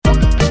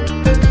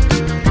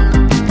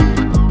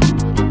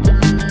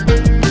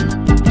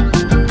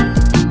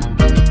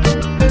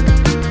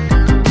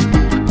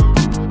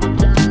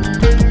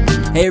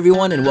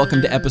everyone, and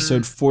welcome to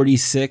episode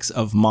 46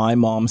 of My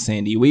Mom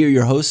Sandy. We are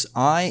your hosts.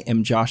 I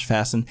am Josh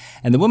Fasten,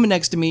 and the woman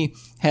next to me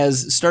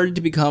has started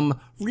to become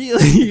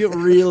really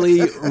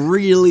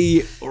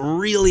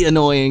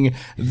annoying.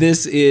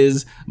 This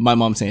is My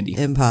Mom Sandy.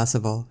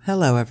 Impossible.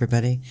 Hello,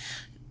 everybody.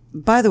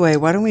 By the way,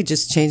 why don't we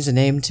just change the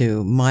name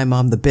to My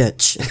Mom the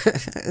Bitch?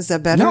 Is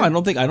that better? No, I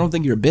don't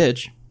think you're a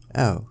bitch.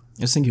 Oh.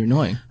 I just think you're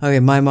annoying. Okay,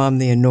 My Mom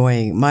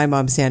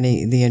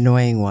Sandy, the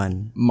annoying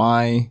one.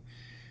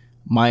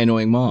 My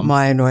annoying mom.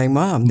 My annoying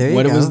mom. There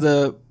you go. What was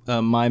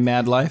the My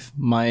Mad Life?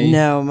 My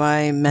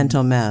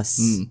Mental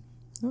Mess.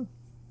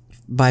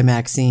 By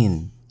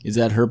Maxine. Is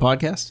that her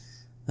podcast?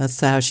 That's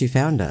how she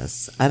found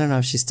us. I don't know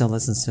if she still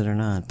listens to it or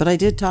not, but I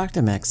did talk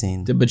to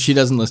Maxine. But she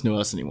doesn't listen to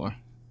us anymore.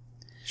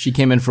 She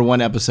came in for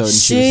one episode and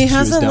she was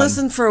hasn't done.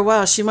 listened for a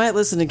while. She might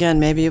listen again.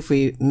 Maybe if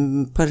we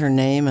put her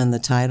name in the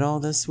title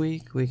this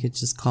week, we could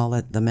just call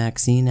it the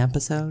Maxine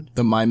episode.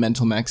 The My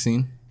Mental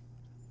Maxine.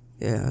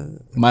 Yeah.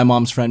 My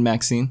mom's friend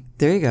Maxine.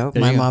 There you go.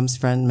 My mom's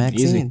friend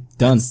Maxine. Easy.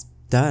 Done. That's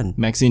done.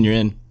 Maxine, you're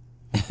in.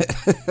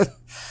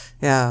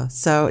 Yeah.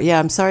 So, yeah,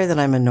 I'm sorry that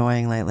I'm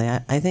annoying lately.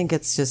 I think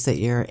it's just that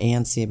you're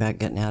antsy about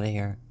getting out of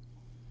here.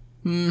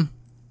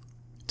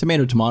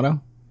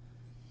 Tomato.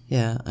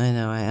 Yeah, I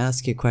know. I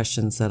ask you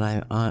questions that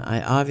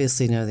I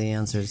obviously know the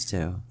answers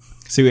to.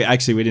 So we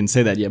didn't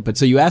say that yet, but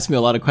so you asked me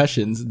a lot of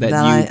questions that you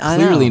I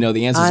clearly know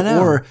the answers, I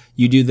know. or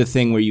you do the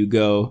thing where you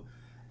go,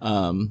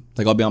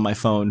 like I'll be on my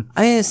phone.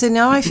 So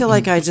now I feel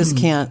like I just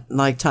can't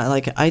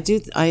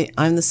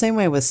I'm the same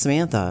way with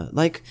Samantha.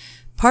 Like,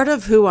 part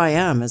of who I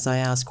am is I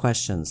ask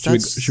questions.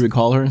 Should we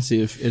call her and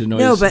see if it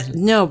annoys?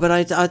 No,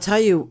 but I'll tell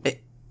you,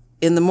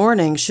 in the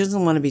morning she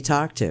doesn't want to be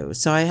talked to,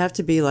 so I have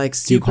to be like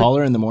stupid. Do you call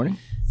her in the morning?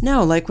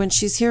 No, like when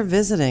she's here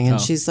visiting and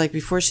she's like,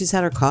 before she's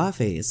had her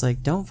coffee, it's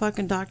like, don't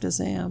fucking talk to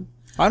Sam.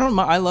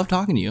 I love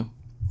talking to you,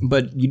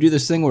 but you do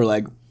this thing where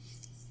like,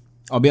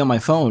 I'll be on my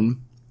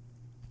phone.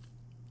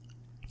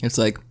 It's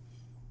like,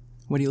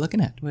 what are you looking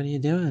at? What are you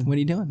doing? What are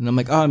you doing? And I'm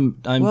like, oh, I'm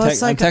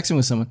texting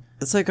with someone.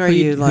 It's like, who are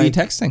you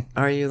texting?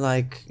 Are you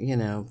like,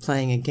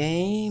 playing a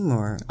game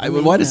or?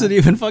 Why does it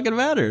even fucking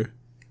matter?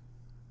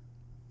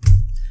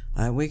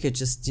 We could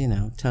just,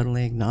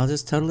 totally ignore. I'll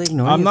just totally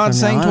ignore. I'm not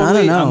saying totally. I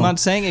don't know. I'm not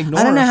saying ignore.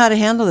 I don't know how to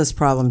handle this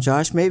problem,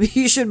 Josh. Maybe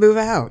you should move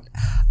out.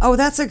 Oh,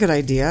 that's a good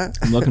idea.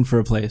 I'm looking for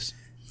a place.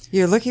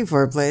 You're looking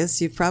for a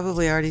place. You've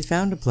probably already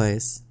found a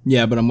place.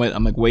 Yeah, but I'm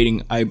like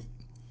waiting. I'm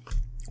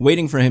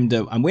waiting for him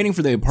to. I'm waiting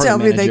for the apartment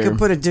manager. Tell me they could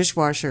put a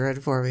dishwasher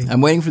in for me.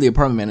 I'm waiting for the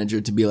apartment manager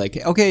to be like,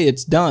 okay,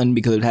 it's done,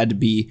 because it had to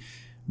be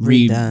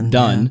redone.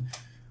 Yeah.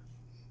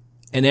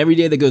 And every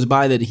day that goes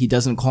by that he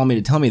doesn't call me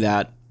to tell me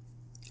that,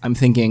 I'm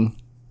thinking,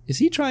 is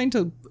he trying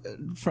to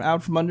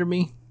out from under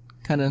me,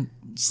 kind of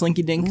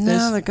slinky dink this?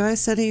 No, the guy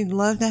said he'd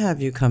love to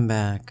have you come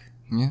back.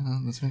 Yeah,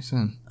 that's what I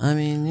said. I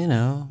mean,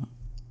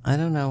 I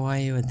don't know why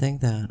you would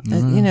think that.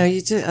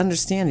 You just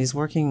understand he's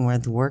working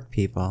with work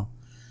people.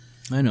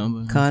 I know,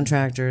 but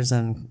contractors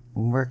and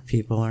work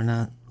people are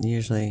not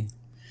usually.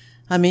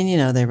 I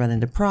mean, they run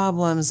into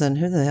problems, and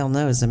who the hell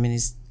knows? I mean,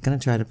 he's gonna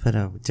try to put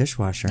a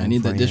dishwasher in. I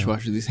need that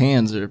dishwasher. These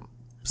hands are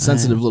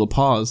sensitive little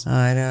paws.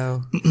 I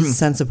know.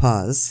 Sense of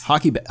paws.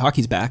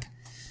 Hockey's back.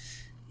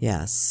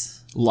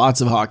 Yes.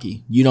 Lots of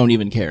hockey. You don't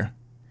even care.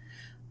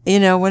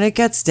 When it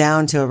gets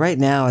down to it, right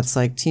now, it's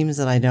like teams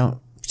that I don't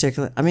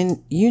particularly. I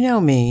mean, you know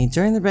me.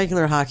 During the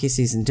regular hockey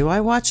season, do I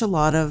watch a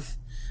lot of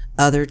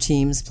other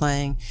teams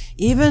playing?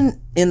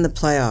 Even in the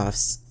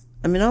playoffs.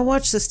 I mean, I'll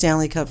watch the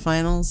Stanley Cup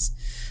Finals,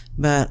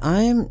 but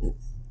I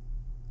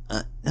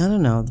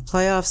don't know. The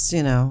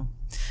playoffs,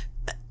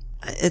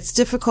 it's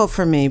difficult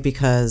for me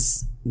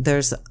because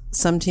there's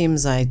some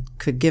teams I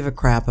could give a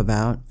crap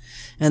about,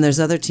 and there's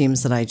other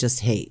teams that I just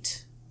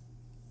hate.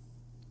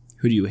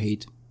 Who do you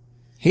hate?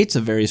 Hate's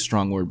a very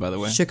strong word, by the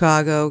way.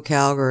 Chicago,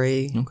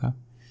 Calgary, okay,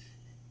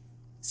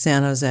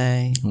 San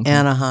Jose, okay,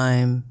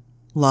 Anaheim,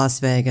 Las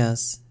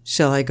Vegas.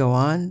 Shall I go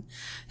on?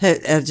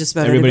 Just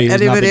about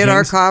anybody in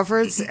our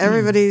conference.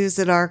 Everybody is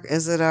in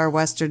our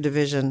Western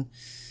Division.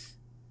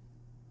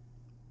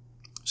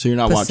 So you're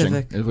not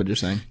Pacific. Watching, is what you're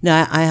saying?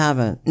 No, I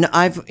haven't. No,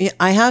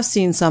 I have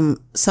seen some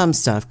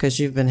stuff because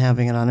you've been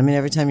having it on. I mean,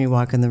 every time you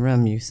walk in the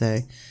room, you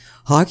say,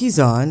 "Hockey's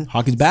on.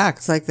 Hockey's back."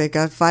 It's like they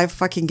got 5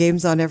 fucking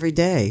games on every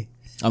day.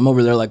 I'm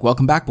over there like,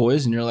 "Welcome back,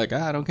 boys," and you're like,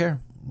 "I don't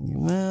care."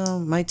 Well,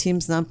 my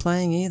team's not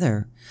playing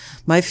either.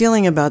 My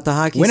feeling about the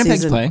hockey Winnipeg's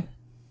season. playing.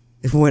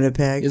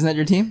 Winnipeg. Isn't that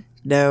your team?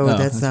 No,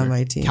 that's not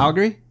my team.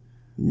 Calgary?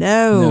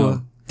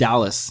 No.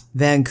 Dallas.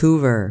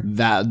 Vancouver.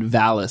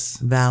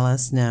 Vallis.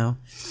 No.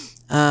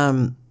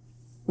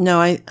 No,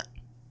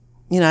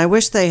 I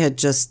wish they had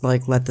just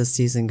let the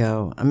season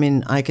go. I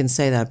mean, I can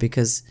say that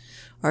because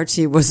our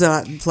team was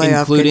not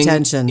playoff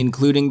contention.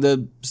 Including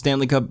the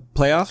Stanley Cup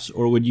playoffs?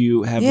 Or would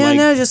you have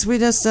we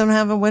just don't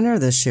have a winner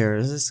this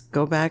year. Just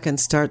go back and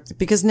start,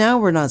 because now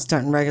we're not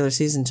starting regular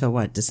season till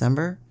what,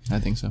 December? I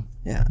think so.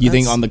 Yeah. You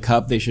think on the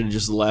cup they should have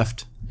just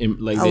left a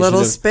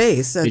little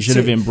space? They should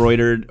have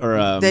embroidered,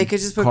 or they could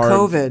just put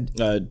COVID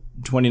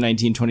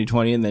 2019,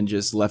 2020, and then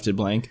just left it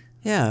blank.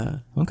 Yeah.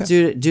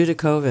 Okay. Due to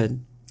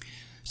COVID.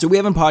 So we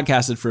haven't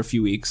podcasted for a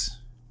few weeks.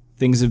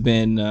 Things have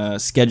been,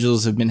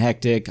 schedules have been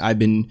hectic. I've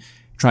been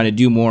trying to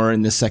do more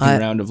in this second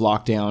round of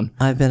lockdown.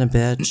 I've been a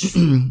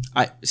bitch.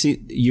 I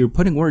see you're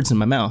putting words in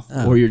my mouth,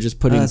 or you're just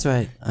putting that's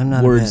right. I'm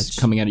not words a bitch.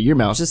 coming out of your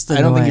mouth. Just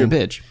I don't think annoying.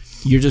 you're a bitch.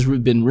 You're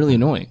just been really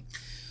annoying.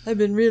 I've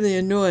been really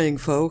annoying,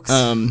 folks.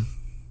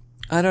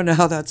 I don't know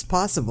how that's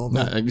possible.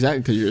 But Exactly,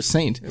 because you're a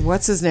saint.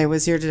 what's his name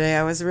was here today.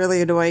 I was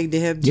really annoying to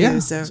him too. Yeah,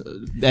 So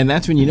and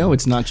that's when you know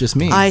it's not just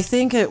me. I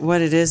think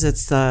what it is,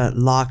 it's the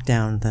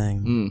lockdown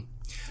thing.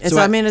 It's. So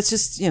I mean, it's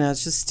just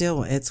it's just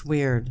still it's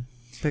weird.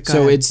 But go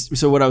So ahead.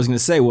 so what I was going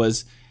to say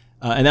was,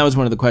 and that was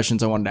one of the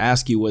questions I wanted to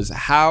ask you was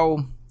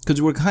how,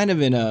 because we're kind of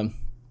in a,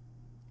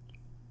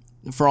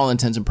 for all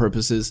intents and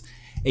purposes,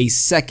 a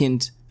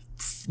second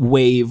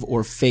wave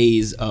or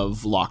phase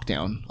of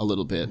lockdown a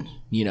little bit,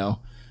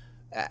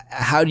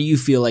 How do you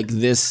feel like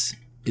this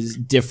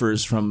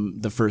differs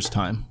from the first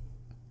time?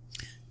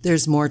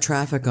 There's more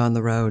traffic on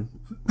the road.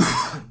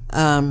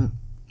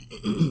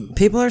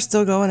 People are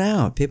still going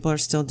out. People are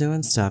still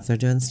doing stuff. They're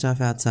doing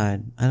stuff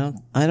outside. I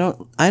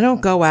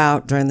don't go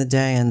out during the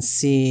day and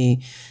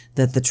see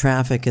that the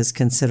traffic is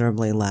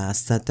considerably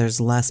less, that there's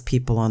less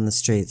people on the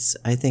streets.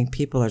 I think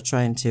people are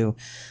trying to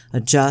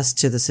adjust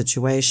to the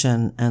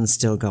situation and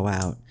still go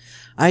out.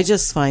 I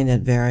just find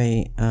it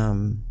very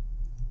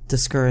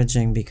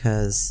discouraging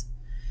because,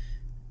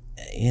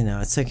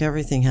 it's like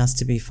everything has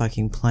to be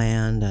fucking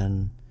planned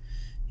and,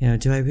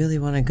 do I really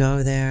want to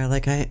go there?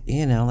 Like I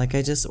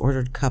just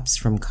ordered cups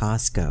from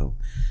Costco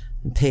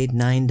and paid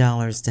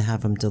 $9 to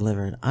have them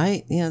delivered.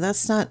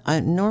 That's not,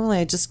 normally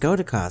I just go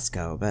to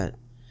Costco, but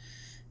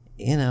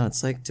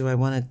it's like, do I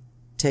want to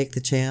take the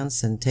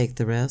chance and take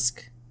the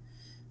risk?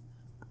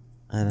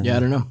 I don't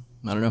know.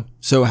 I don't know.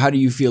 So how do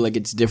you feel like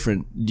it's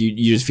different? Do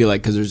you just feel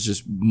like because there's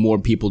just more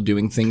people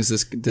doing things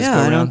this go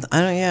around?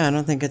 I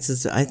don't think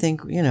it's I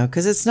think,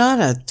 because it's not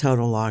a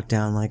total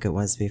lockdown like it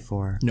was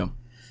before. No.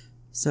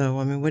 So,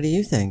 what do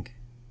you think?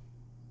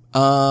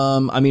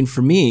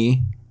 For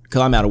me,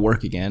 because I'm out of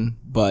work again,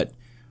 but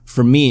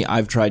for me,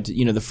 I've tried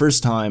to, the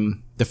first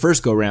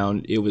go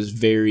round, it was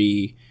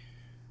very...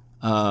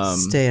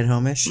 stay at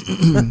home-ish?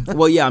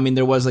 Well, yeah,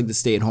 there was like the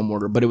stay at home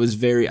order, but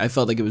I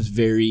felt like it was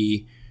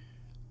very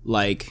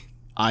like,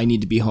 I need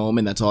to be home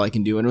and that's all I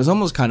can do. And it was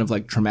almost kind of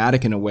like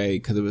traumatic in a way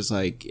because it was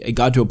like, it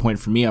got to a point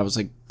for me, I was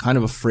like kind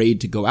of afraid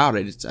to go out.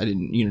 I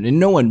didn't, and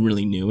no one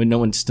really knew and no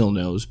one still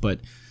knows. But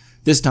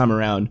this time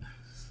around,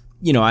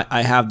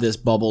 I have this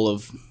bubble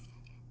of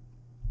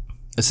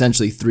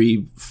essentially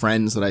 3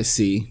 friends that I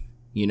see,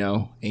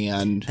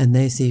 and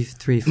they see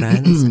 3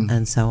 friends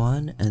and so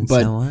on and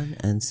so on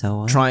and so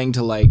on. Trying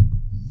to like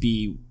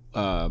be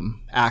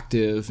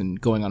active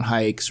and going on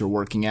hikes or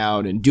working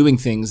out and doing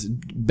things,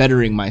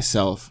 bettering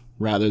myself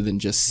rather than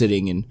just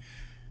sitting and,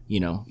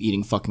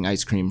 eating fucking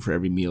ice cream for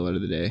every meal out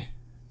of the day.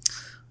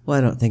 Well,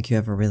 I don't think you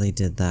ever really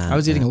did that. I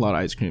was eating a lot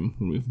of ice cream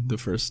when the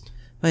first.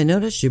 I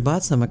noticed you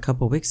bought some a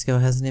couple weeks ago.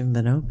 It hasn't even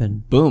been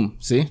open. Boom.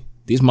 See?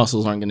 These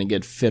muscles aren't going to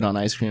get fit on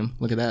ice cream.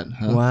 Look at that.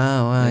 Huh?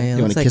 Wow. Yeah,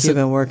 looks like you've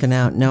been working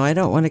out. No, I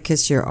don't want to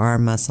kiss your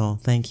arm muscle.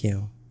 Thank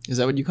you. Is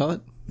that what you call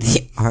it?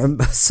 The arm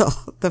muscle.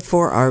 The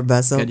forearm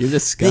muscle. God, you're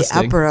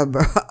disgusting. The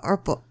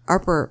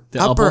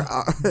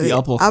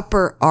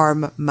upper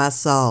arm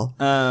muscle.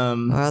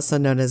 Also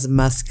known as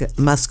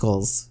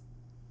muscles.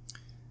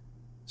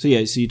 So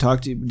yeah,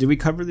 did we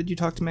cover that you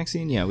talked to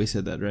Maxine? Yeah, we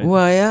said that, right?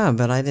 Well, yeah,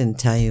 but I didn't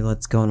tell you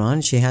what's going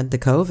on. She had the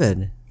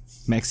COVID.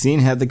 Maxine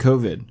had the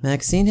COVID.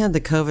 Maxine had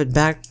the COVID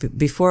back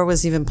before it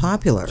was even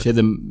popular. She had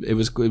it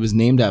was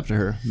named after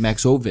her,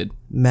 Maxovid.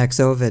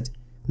 Maxovid.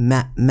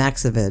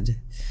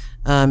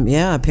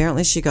 Yeah,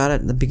 apparently she got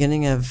it at the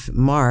beginning of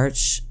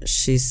March.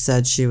 She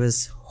said she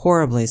was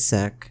horribly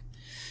sick.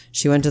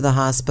 She went to the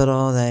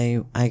hospital.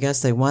 I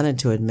guess they wanted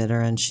to admit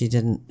her and she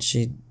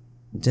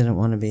didn't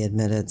want to be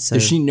admitted. So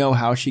does she know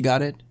how she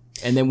got it?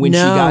 And then when she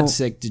got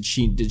sick,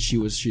 she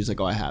was like,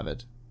 oh, I have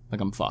it.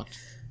 Like, I'm fucked.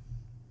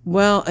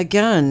 Well,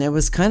 again, it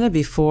was kind of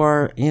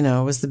before,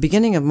 it was the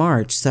beginning of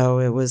March, so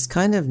it was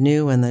kind of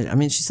new.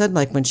 And she said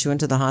like when she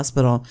went to the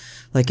hospital,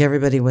 like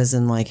everybody was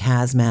in like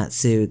hazmat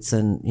suits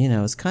and,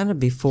 it was kind of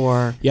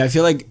before. Yeah, I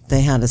feel like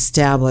they had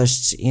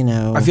established,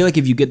 I feel like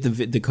if you get the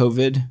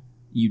COVID,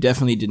 you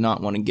definitely did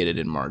not want to get it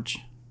in March.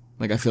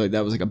 Like, I feel like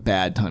that was like a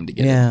bad time to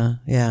get it.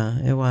 Yeah,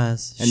 it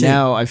was. And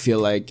now I feel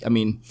like,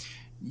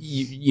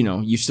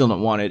 you still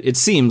don't want it. It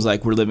seems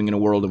like we're living in a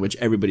world in which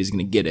everybody's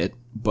going to get it,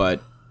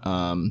 but,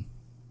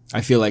 I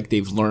feel like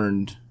they've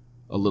learned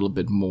a little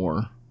bit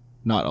more,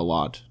 not a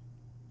lot.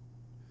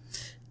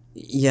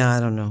 Yeah, I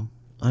don't know.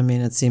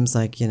 It seems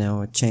like,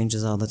 it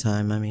changes all the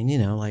time.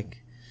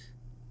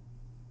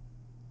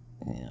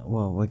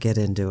 We'll get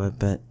into it,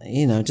 but,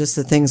 just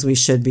the things we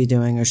should be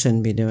doing or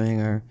shouldn't be doing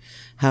or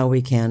how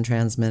we can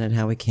transmit it,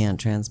 how we can't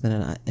transmit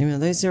it.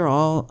 These are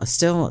all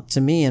still,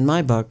 to me, in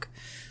my book,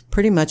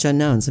 pretty much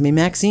unknowns.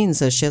 Maxine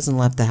says she hasn't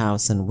left the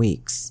house in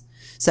weeks.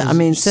 So,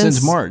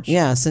 since March.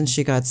 Yeah, since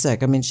she got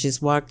sick.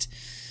 She's walked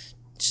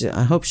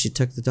I hope she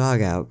took the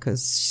dog out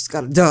because she's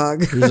got a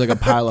dog. There's like a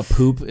pile of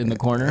poop in the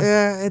corner.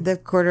 Yeah, in the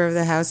corner of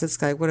the house.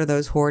 It's like one of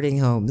those hoarding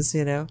homes,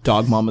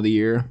 Dog Mom of the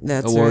Year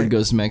award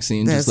goes to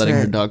Maxine, just letting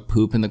her dog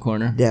poop in the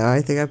corner. Yeah,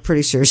 I'm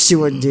pretty sure she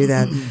wouldn't do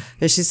that.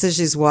 But she says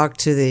she's walked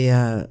to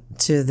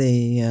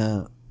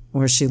the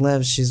where she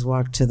lives. She's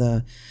walked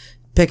to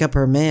pick up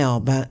her mail,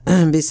 but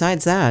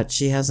besides that,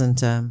 she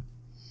hasn't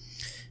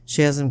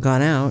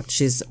gone out.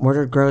 She's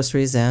ordered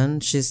groceries in.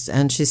 She's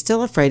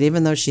still afraid,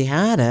 even though she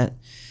had it.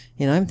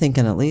 I'm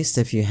thinking at least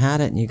if you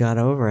had it and you got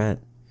over it,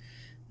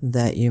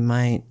 that you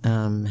might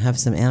have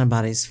some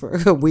antibodies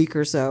for a week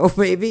or so.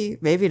 Maybe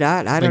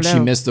not. I don't know. She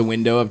missed the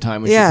window of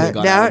time when she could have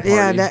gone out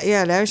and party.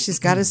 Now she's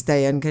got to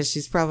stay in because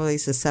she's probably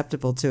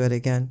susceptible to it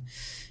again.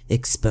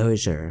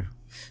 Exposure.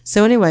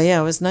 So anyway,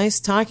 it was nice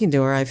talking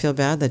to her. I feel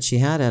bad that she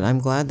had it. I'm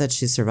glad that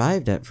she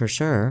survived it for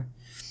sure.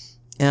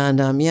 And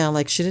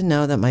she didn't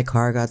know that my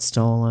car got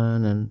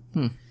stolen,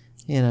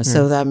 and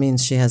so that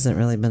means she hasn't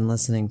really been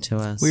listening to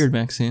us. Weird,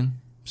 Maxine.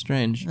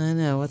 Strange. I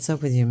know. What's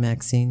up with you,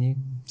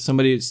 Maxine? Some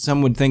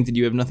would think that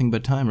you have nothing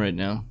but time right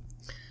now.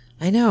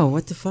 I know.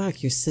 What the fuck?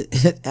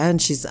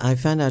 And I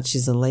found out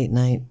she's a late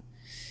night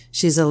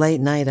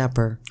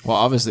upper. Well,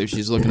 obviously, if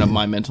she's looking up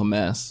my mental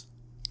mess,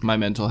 my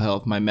mental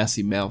health, my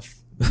messy mouth.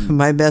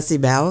 My messy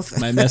mouth.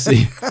 my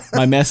messy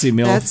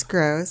MILF. That's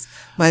gross.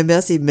 My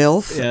messy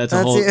MILF. Yeah, that's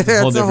a whole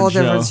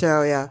different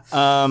show. Yeah.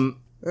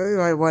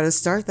 I want to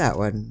start that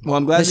one. Well,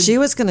 I'm glad she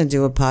was going to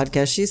do a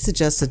podcast. She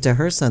suggested to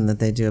her son that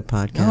they do a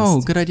podcast. Oh,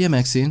 good idea,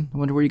 Maxine. I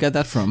wonder where you got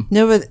that from.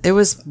 No, but it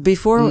was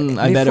before.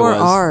 I bet it was.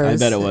 Ours. I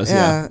bet it was.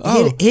 Yeah.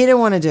 Oh. He didn't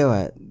want to do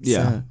it.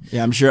 Yeah. So.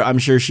 Yeah. I'm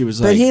sure she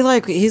was. But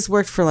he's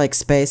worked for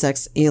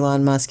SpaceX.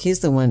 Elon Musk. She's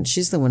the one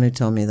who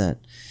told me that.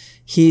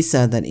 He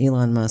said that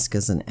Elon Musk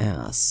is an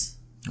ass.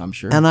 I'm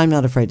sure. And I'm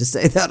not afraid to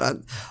say that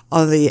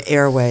on the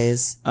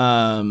airways.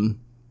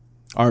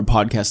 Our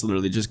podcast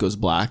literally just goes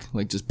black,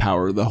 just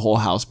the whole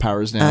house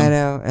powers down. I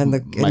know, and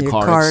your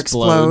car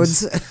explodes.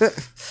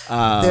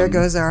 There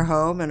goes our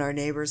home and our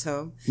neighbor's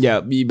home.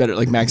 Yeah, you better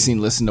Maxine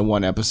listened to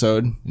one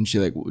episode, and she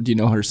do you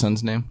know her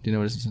son's name? Do you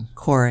know what his name?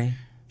 Corey.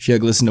 She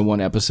listened to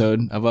one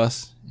episode of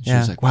us. And she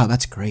was like, "Wow,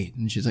 that's great."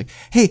 And she's like,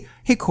 "Hey,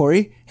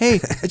 Corey, hey,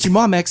 it's your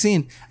mom,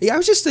 Maxine. Yeah, I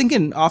was just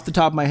thinking off the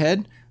top of my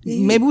head."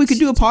 Maybe we could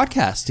do a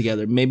podcast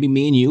together. Maybe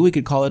me and you, we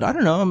could call it, I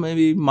don't know,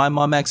 maybe My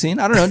Mom Maxine.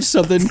 I don't know, just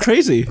something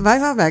crazy. My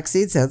Mom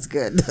Maxine sounds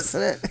good,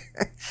 doesn't it?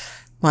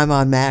 My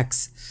Mom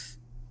Max.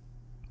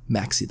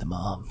 Maxie the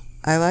mom.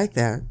 I like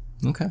that.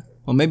 Okay.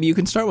 Well, maybe you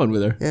can start one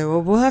with her. Yeah,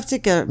 well, we'll have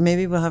to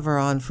maybe we'll have her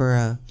on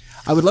for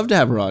I would love to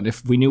have her on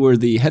if we knew where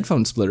the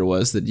headphone splitter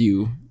was that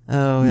you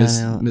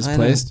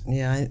misplaced.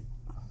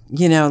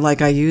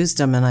 I used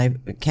them and I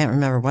can't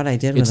remember what I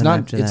did with them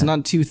after that. It's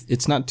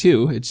not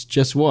two. It's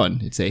just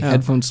one. It's a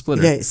headphone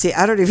splitter. Yeah, see,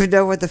 I don't even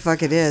know what the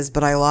fuck it is,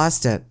 but I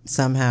lost it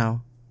somehow.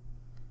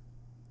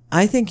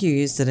 I think you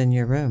used it in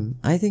your room.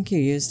 I think you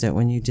used it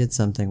when you did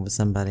something with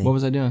somebody. What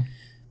was I doing?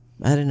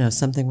 I don't know.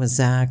 Something with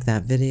Zach,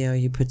 that video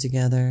you put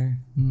together.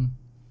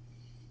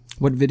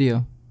 What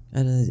video?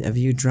 Of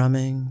you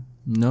drumming.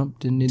 Nope,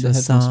 didn't need the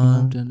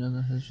headphone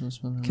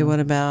splitter. Okay, what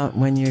about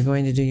when you're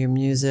going to do your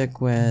music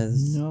with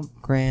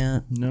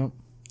Grant? Nope.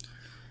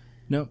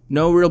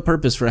 No real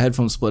purpose for a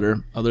headphone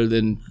splitter other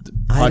than the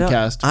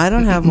podcast. I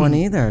don't have one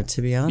either,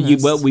 to be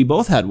honest. We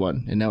both had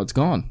one, and now it's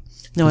gone.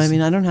 No, I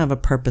mean, I don't have a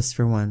purpose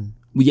for one.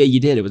 Well, yeah, you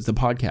did. It was the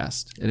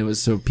podcast, and it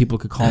was so people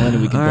could call in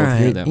and we could both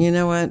hear them. You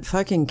know what?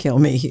 Fucking kill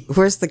me.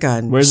 Where's the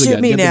gun? Shoot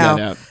me Get now.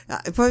 The gun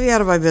out. Put me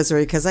out of my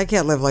misery because I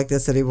can't live like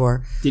this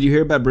anymore. Did you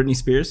hear about Britney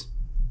Spears?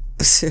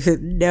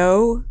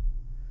 No.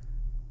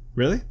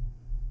 Really?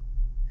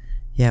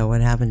 Yeah, what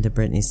happened to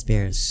Britney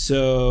Spears?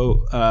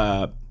 So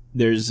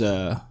there's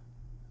a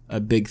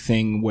big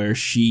thing where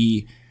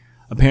she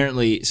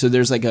apparently, so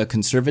there's a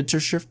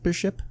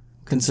conservatorship?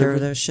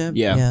 Conservatorship?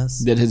 Yeah.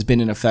 Yes. That has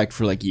been in effect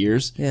for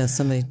years. Yeah,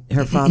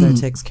 her father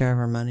takes care of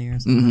her money or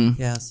something.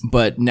 Mm-hmm. Yes.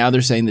 But now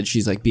they're saying that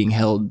she's being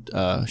held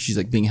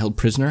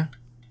prisoner.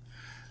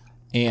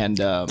 And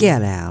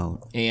get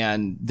out.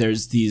 And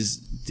there's these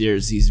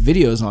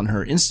videos on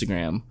her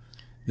Instagram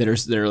that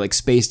are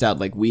spaced out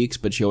weeks,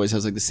 but she always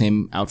has the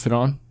same outfit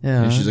on.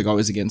 Yeah. And she's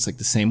always against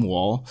the same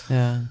wall.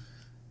 Yeah.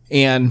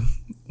 And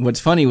what's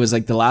funny was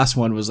the last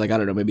one was I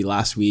don't know, maybe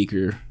last week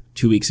or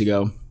 2 weeks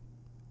ago.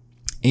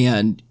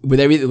 And with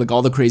everything,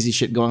 all the crazy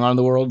shit going on in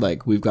the world,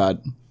 we've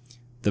got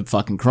the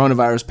fucking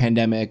coronavirus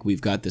pandemic,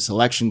 we've got this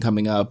election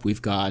coming up,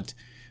 we've got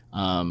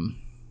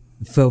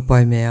vote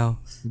by mail.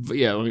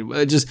 Yeah, I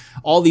mean, just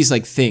all these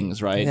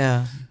things, right?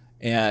 Yeah.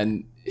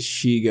 And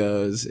she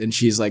goes, and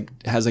she's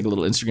has a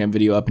little Instagram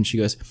video up, and she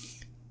goes,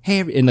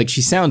 "Hey," and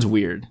she sounds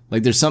weird.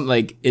 There's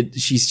something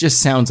she just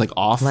sounds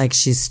off.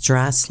 She's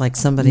stressed,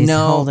 somebody's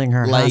holding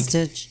her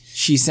hostage.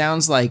 She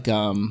sounds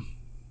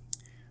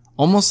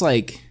almost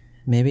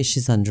maybe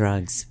she's on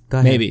drugs. Go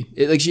ahead. Maybe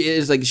she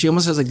is she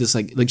almost has this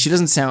she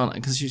doesn't sound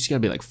because she's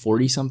got to be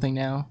 40 something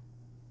now.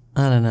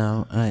 I don't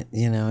know.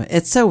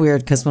 It's so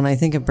weird because when I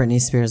think of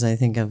Britney Spears, I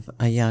think of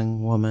a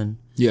young woman.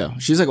 Yeah,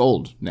 she's like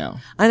old now.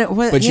 I know,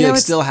 but she like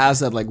still has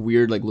that like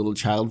weird like little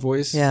child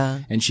voice. Yeah,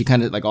 and she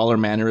kind of like all her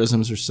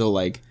mannerisms are still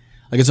like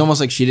it's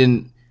almost like she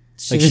didn't.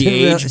 Like she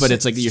aged, but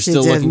it's like you're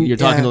still looking. You're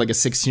talking to like a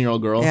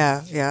 16-year-old girl.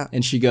 Yeah, yeah.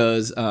 And she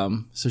goes,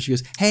 so she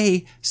goes,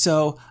 hey,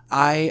 so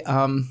I,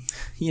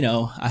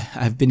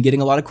 I've been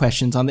getting a lot of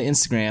questions on the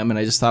Instagram, and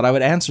I just thought I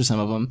would answer some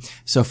of them.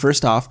 So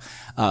first off,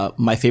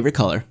 my favorite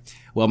color.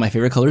 Well, my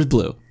favorite color is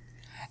blue,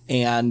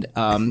 and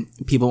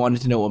people wanted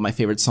to know what my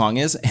favorite song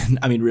is, and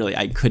I mean, really,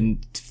 I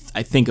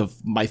think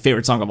of my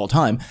favorite song of all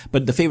time,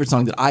 but the favorite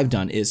song that I've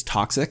done is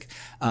 "Toxic,"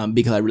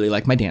 because I really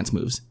like my dance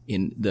moves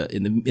in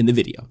the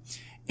video.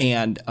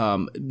 And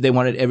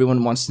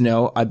everyone wants to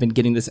know, I've been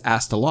getting this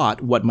asked a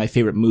lot, what my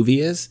favorite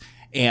movie is.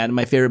 And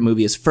my favorite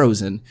movie is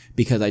Frozen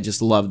because I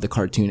just love the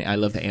cartoon. I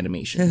love the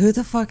animation. Who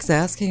the fuck's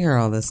asking her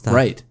all this stuff?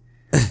 Right.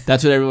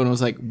 That's what everyone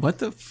was like, what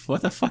the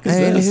fuck is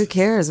this? Who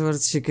cares?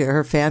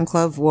 Her fan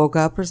club woke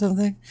up or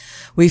something?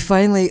 We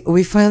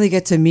finally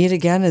get to meet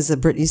again as a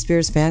Britney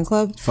Spears fan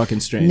club. Fucking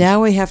strange.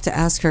 Now we have to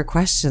ask her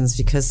questions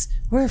because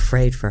we're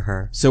afraid for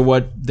her. So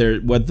what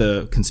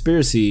the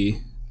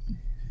conspiracy...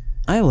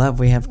 I love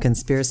we have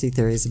conspiracy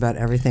theories about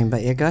everything,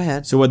 but yeah, go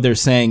ahead. So what they're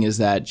saying is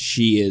that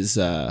she is,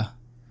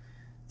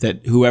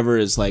 that whoever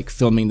is like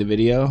filming the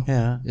video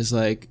is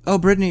like, oh,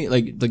 Britney,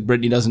 like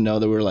Britney doesn't know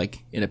that we're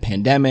like in a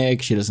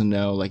pandemic. She doesn't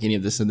know like any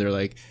of this. And they're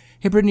like,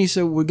 hey, Britney,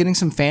 so we're getting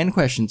some fan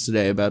questions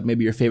today about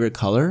maybe your favorite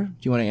color. Do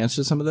you want to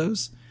answer some of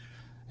those?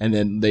 And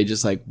then they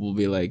just like, will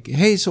be like,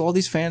 hey, so all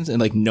these fans, and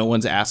like no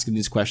one's asking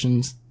these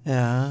questions.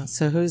 Yeah.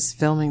 So who's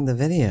filming the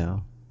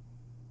video?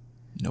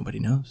 Nobody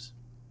knows.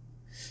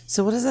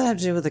 So what does that have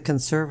to do with the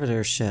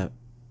conservatorship?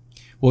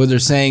 Well, they're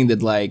saying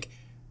that like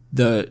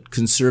the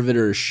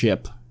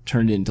conservatorship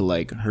turned into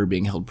like her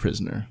being held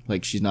prisoner.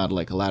 Like she's not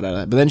like allowed out of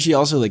that. But then she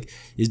also like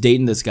is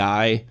dating this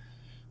guy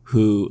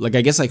who like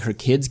I guess like her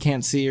kids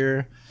can't see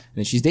her.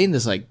 And she's dating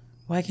this like...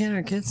 Why can't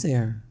her kids see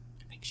her?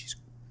 I think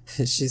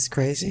she's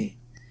crazy.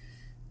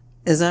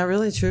 Is that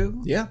really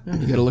true? Yeah,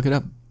 you gotta look it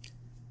up.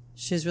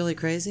 She's really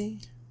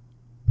crazy?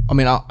 I'm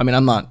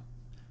not...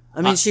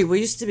 she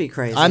used to be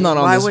crazy. I'm not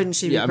on Why this, wouldn't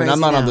she be crazy I'm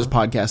not now? on this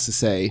podcast to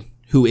say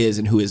who is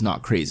and who is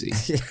not crazy.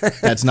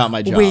 That's not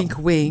my job. Wink,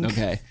 wink.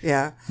 Okay.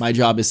 Yeah. My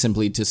job is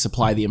simply to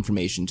supply the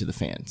information to the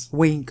fans.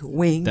 Wink,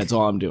 wink. That's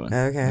all I'm doing.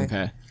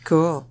 Okay.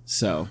 Cool.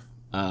 So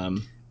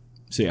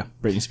yeah,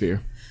 Britney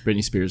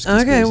Spears.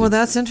 Okay, well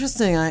that's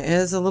interesting. It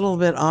is a little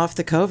bit off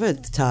the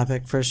COVID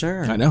topic for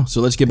sure. I know. So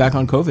let's get back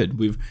on COVID.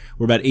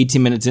 We're about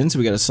 18 minutes in, so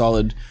we got a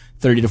solid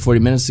 30 to 40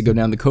 minutes to go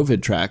down the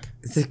COVID track.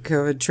 The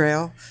COVID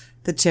trail.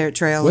 The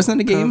trail. Wasn't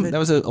that a game? That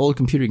was an old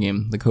computer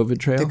game. The COVID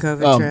Trail? The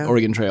COVID Trail?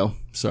 Oregon Trail.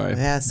 Sorry.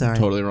 Yeah, sorry.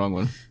 Totally wrong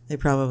one. They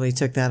probably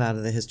took that out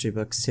of the history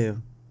books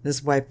too.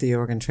 Just wipe the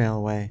Oregon Trail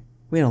away.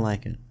 We don't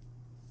like it.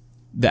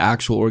 The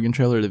actual Oregon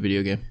Trail or the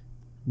video game?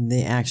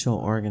 The actual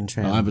Oregon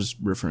Trail. I was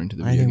referring to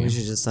the video game. I think we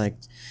should just like,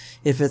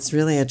 if it's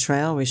really a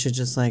trail, we should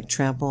just like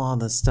trample all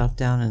the stuff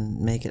down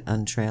and make it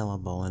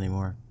untrailable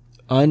anymore.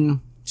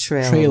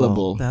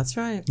 Trailable. That's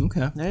right.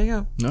 Okay. There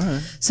you go. All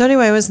right. So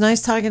anyway, it was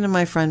nice talking to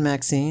my friend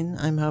Maxine.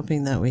 I'm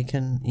hoping that we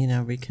can,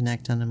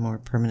 reconnect on a more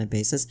permanent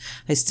basis.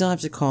 I still have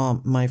to call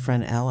my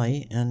friend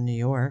Ellie in New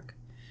York.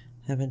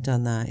 Haven't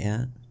done that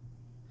yet.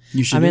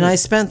 You should. I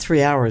spent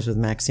 3 hours with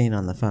Maxine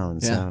on the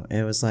phone, so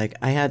it was like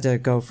I had to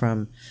go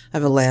from. I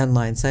have a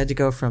landline, so I had to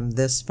go from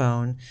this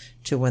phone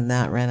to when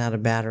that ran out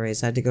of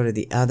batteries. I had to go to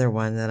the other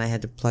one, then I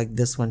had to plug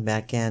this one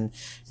back in,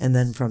 and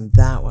then from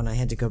that one I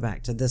had to go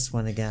back to this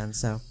one again.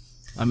 So.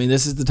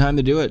 This is the time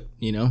to do it,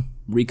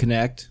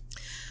 reconnect.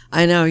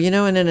 I know,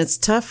 and then it's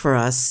tough for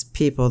us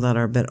people that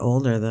are a bit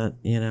older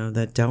that,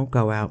 that don't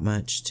go out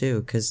much too,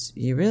 because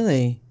you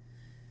really,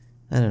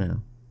 I don't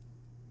know.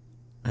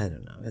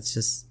 It's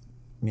just,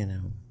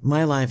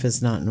 my life is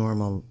not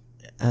normal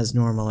as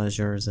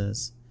yours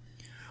is.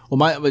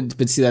 Well,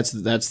 but see, that's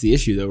the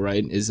issue though,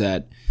 right? Is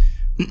that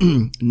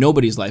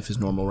nobody's life is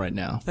normal right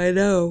now. I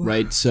know.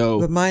 Right? So.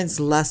 But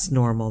mine's less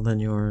normal than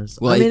yours.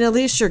 Well, at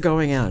least you're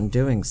going out and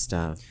doing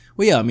stuff.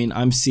 Well, yeah,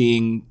 I'm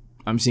seeing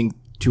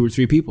 2 or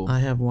 3 people. I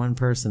have one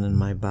person in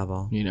my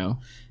bubble. Well,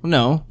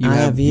 no, I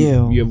have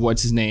you. You have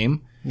what's his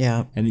name?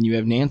 Yeah. And then you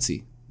have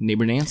Nancy,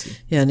 neighbor Nancy.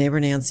 Yeah, neighbor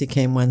Nancy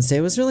came Wednesday.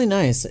 It was really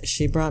nice.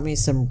 She brought me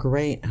some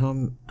great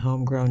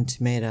homegrown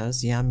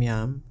tomatoes. Yum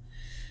yum.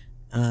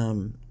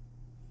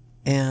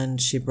 And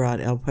she brought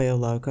El Pollo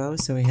Loco,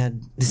 so we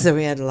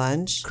had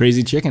lunch.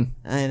 Crazy chicken.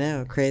 I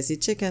know, crazy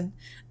chicken,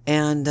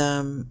 and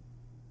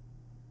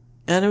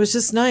it was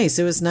just nice.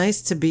 It was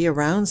nice to be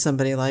around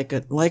somebody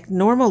like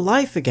normal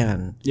life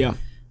again. Yeah,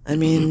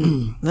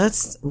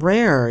 that's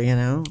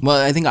rare,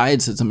 Well, I think I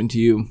had said something to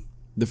you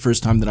the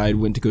first time that I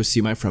went to go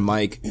see my friend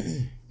Mike,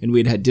 and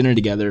we had dinner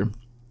together,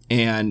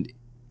 and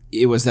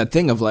it was that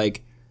thing of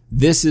like,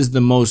 this is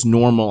the most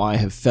normal I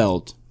have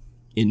felt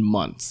in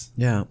months.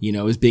 Yeah.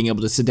 Is being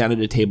able to sit down at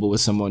a table with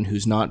someone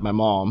who's not my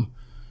mom.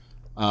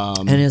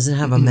 And doesn't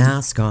have a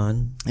mask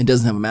on. And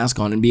doesn't have a mask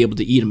on and be able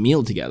to eat a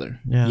meal together.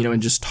 Yeah.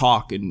 And just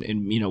talk and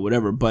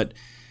whatever. But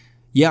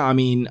Yeah, I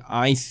mean,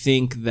 I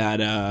think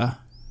that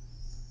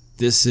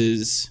this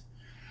is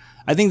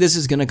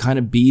going to kind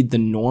of be the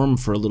norm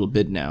for a little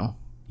bit now,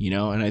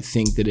 and I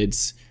think that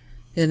it's...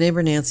 Yeah,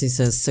 neighbor Nancy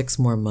says 6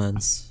 more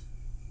months.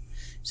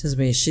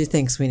 She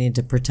thinks we need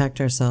to protect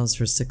ourselves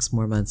for 6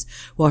 more months.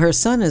 Well, her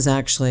son is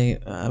actually,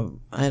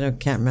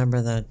 can't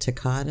remember the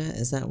Takata.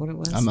 Is that what it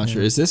was? I'm not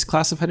sure. Is this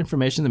classified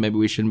information that maybe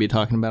we shouldn't be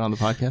talking about on the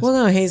podcast? Well,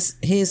 no,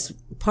 he's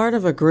part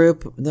of a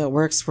group that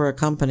works for a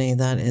company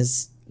that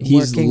is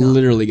He's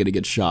literally going to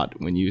get shot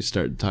when you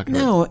start talking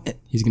about it.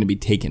 He's going to be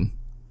taken.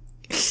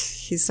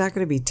 He's not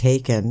going to be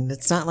taken.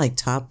 It's not like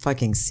top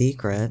fucking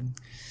secret.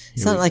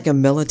 It's not like a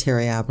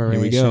military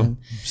operation. Here we go.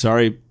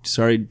 Sorry,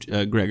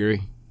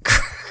 Gregory.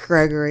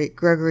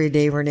 Gregory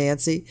neighbor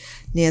Nancy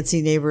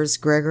neighbors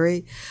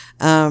Gregory.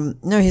 No,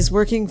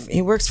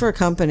 he works for a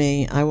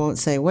company, I won't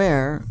say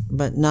where,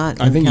 but not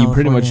in I think California. You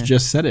pretty much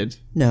just said it.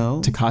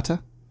 No.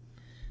 Takata?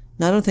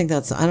 No, I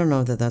don't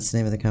know that that's the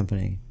name of the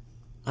company.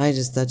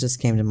 That just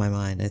came to my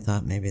mind. I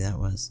thought maybe that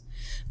was,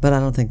 but I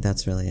don't think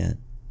that's really it.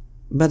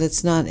 But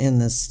it's not in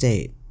the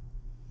state.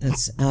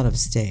 It's out of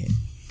state.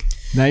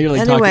 Now you're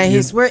like anyway,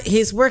 he's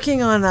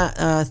working on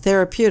a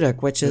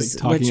therapeutic, which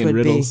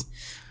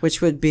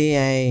would be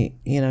a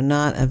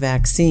not a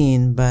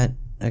vaccine, but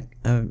a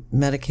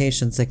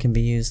medications that can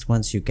be used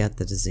once you get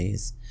the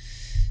disease,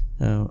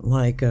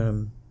 like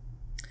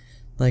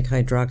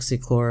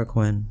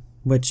hydroxychloroquine.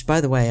 Which, by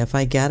the way, if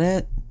I get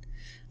it,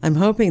 I'm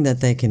hoping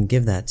that they can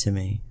give that to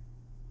me.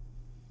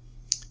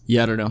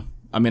 Yeah, I don't know.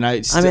 I mean,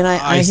 I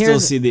still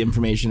see the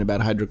information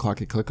about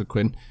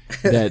hydroxychloroquine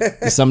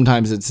that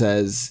sometimes it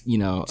says,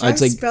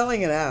 it's like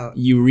spelling it out.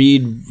 You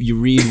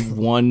read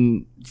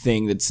one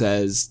thing that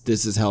says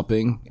this is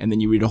helping, and then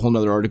you read a whole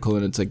other article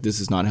and it's like this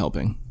is not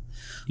helping.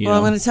 Well,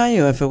 I'm going to tell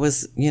you, if it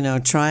was,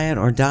 try it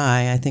or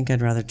die, I think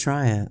I'd rather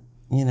try it.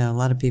 A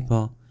lot of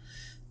people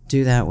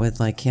do that with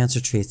like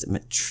cancer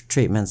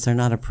treatments. They're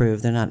not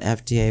approved. They're not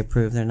FDA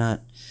approved. They're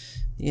not,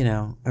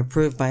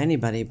 approved by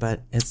anybody.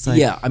 But it's like,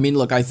 yeah. I mean,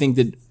 look, I think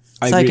that.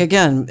 It's like,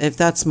 again, if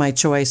that's my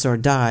choice or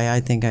die, I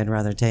think I'd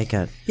rather take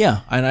it. Yeah,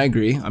 and I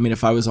agree. I mean,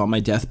 if I was on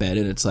my deathbed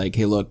and it's like,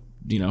 hey, look,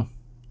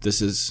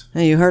 this is...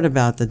 Hey, you heard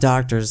about the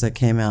doctors that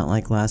came out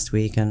like last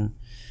week and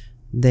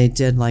they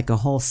did like a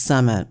whole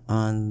summit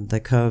on the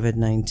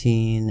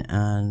COVID-19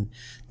 and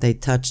they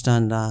touched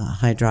on the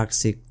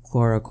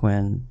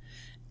hydroxychloroquine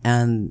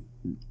and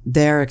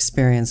their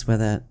experience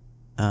with it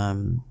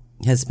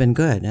has been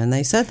good, and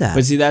they said that.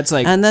 But see, that's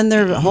like, and then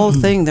their whole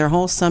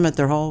summit,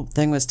 their whole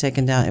thing was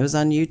taken down. It was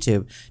on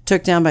YouTube,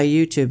 took down by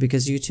YouTube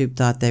because YouTube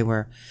thought they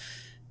were,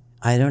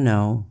 I don't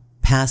know,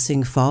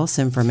 passing false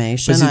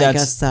information. See, I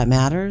guess that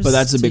matters. But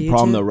that's a big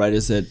problem, though, right?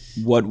 Is that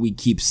what we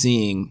keep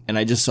seeing? And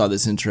I just saw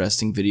this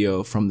interesting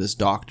video from this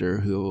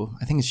doctor who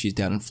I think she's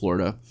down in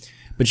Florida,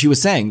 but she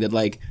was saying that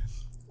like,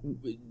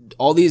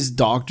 all these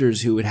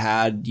doctors who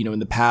had, in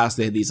the past,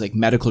 they had these like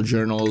medical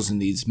journals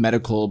and these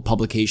medical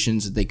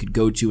publications that they could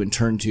go to and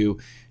turn to.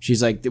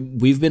 She's like,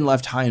 we've been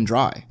left high and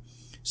dry.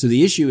 So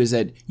the issue is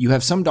that you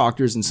have some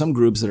doctors and some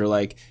groups that are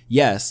like,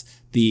 yes,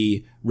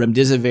 the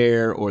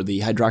remdesivir or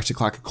the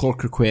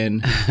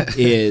hydroxychloroquine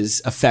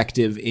is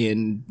effective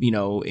in,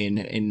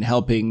 in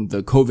helping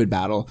the COVID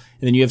battle.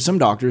 And then you have some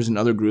doctors and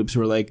other groups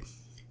who are like,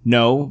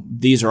 no,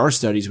 these are our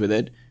studies with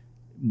it.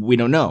 We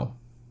don't know.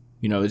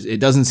 It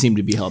doesn't seem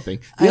to be helping.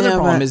 The other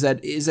problem is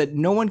that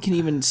no one can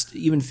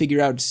even figure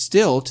out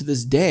still to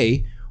this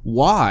day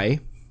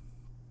why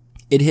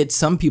it hits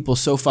some people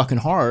so fucking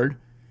hard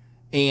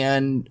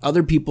and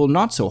other people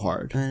not so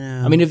hard. I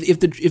know. I mean, if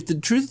the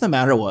truth of the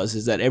matter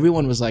is that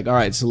everyone was like, all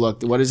right, so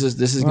look, what is this?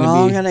 This is going to be. We're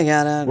all going to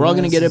get it. We're all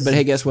going to get it, but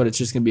hey, guess what? It's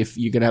just going to be.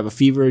 You're going to have a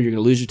fever. You're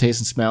going to lose your taste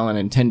and smell, and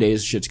in 10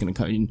 days, shit's going to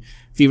come.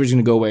 Fever's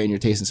going to go away, and your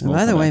taste and smell.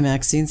 By the way,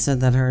 Maxine said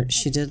that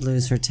she did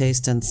lose her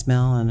taste and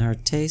smell, and her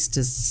taste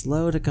is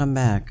slow to come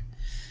back,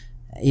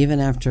 even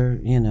after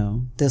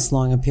this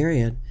long a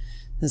period.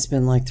 It's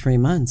been like 3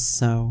 months,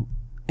 so.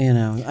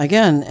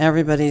 Again,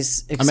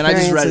 everybody's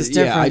experience is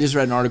different. I just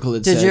read an article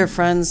that said... Did your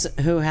friends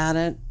who had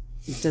it,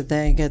 did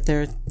they get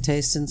their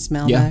taste and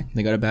smell back? Yeah,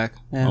 they got it back.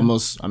 Yeah.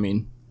 Almost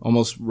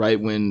right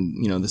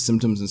when, the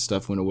symptoms and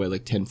stuff went away,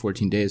 like 10,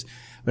 14 days.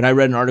 But I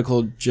read an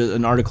article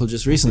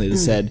just recently that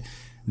said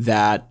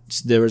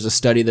that there was a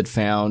study that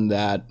found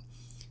that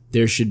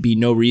there should be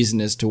no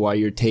reason as to why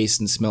your taste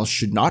and smell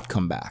should not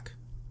come back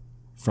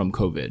from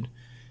COVID.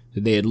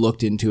 That they had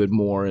looked into it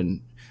more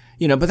and...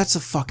 but that's a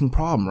fucking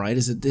problem, right?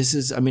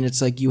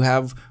 It's like you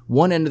have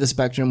one end of the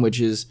spectrum, which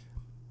is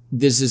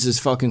this is this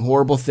fucking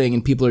horrible thing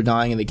and people are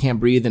dying and they can't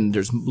breathe and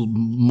there's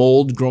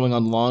mold growing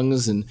on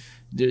lungs and,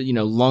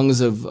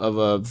 lungs of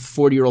a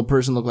 40-year-old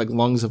person look like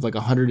lungs of like a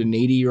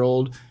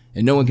 180-year-old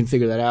and no one can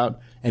figure that out.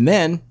 And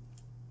then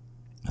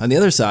on the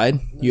other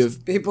side, you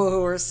have people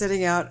who are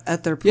sitting out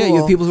at their pool. Yeah, you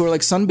have people who are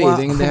like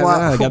sunbathing and they have,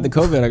 I got the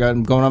COVID.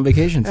 I'm going on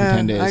vacation for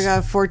 10 days. I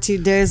got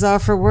 14 days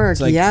off for work.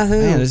 It's like,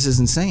 Yahoo. Man, this is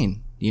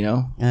insane.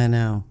 I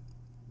know.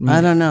 I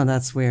don't know.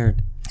 That's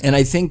weird. And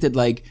I think that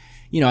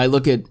I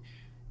look at,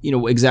 you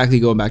know, exactly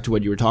going back to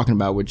what you were talking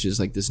about, which is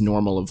like this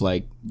normal of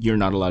like, you're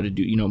not allowed to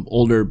do, you know,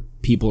 older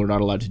people are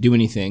not allowed to do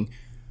anything.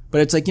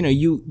 But it's like, you know,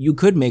 you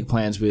could make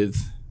plans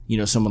with, you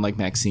know, someone like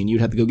Maxine.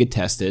 You'd have to go get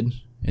tested,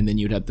 and then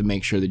you'd have to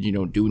make sure that you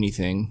don't do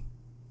anything,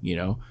 you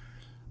know.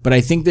 But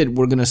I think that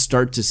we're going to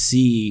start to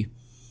see,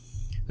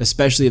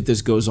 especially if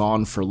this goes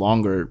on for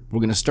longer, we're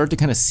going to start to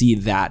kind of see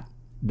that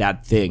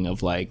thing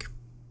of like,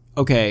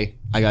 okay,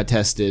 I got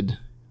tested,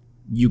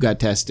 you got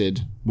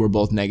tested, we're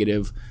both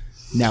negative.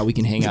 Now we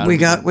can hang out. We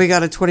got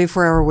a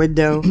 24-hour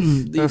window or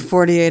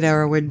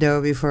 48-hour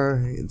window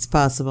before it's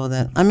possible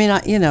that, I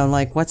mean, you know,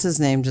 like what's his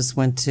name just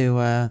went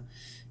to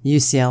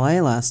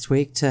UCLA last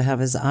week to have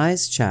his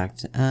eyes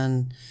checked,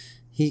 and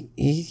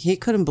he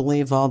couldn't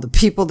believe all the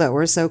people that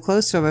were so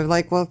close to him. I'm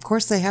like, well, of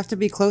course they have to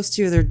be close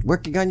to you. They're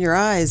working on your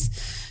eyes,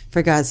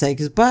 for God's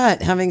sakes.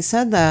 But having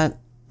said that,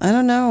 I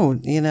don't know,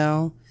 you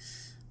know,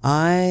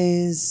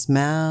 eyes,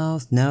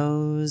 mouth,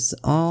 nose,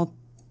 all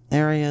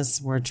areas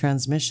where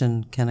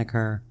transmission can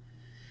occur.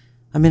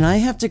 I mean, I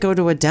have to go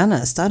to a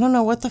dentist. I don't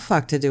know what the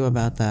fuck to do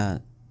about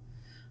that.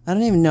 I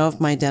don't even know if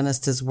my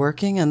dentist is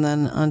working. And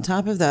then on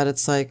top of that,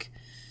 it's like,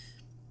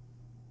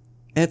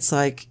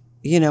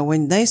 you know,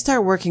 when they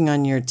start working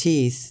on your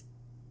teeth,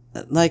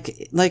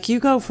 like you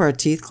go for a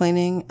teeth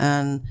cleaning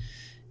and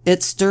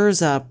it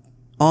stirs up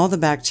all the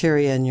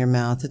bacteria in your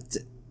mouth.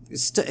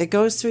 It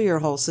goes through your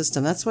whole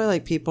system. That's why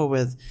like people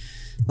with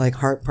like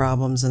heart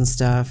problems and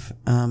stuff,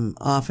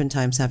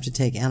 oftentimes have to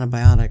take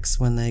antibiotics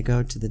when they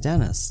go to the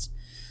dentist.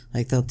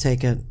 Like they'll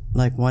take it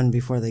like one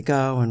before they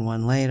go and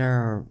one later,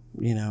 or,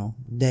 you know,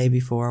 day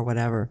before,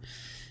 whatever.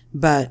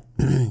 But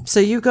so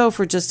you go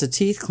for just a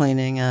teeth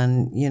cleaning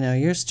and, you know,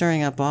 you're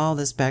stirring up all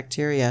this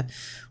bacteria.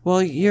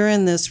 Well, you're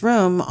in this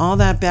room, all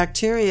that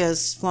bacteria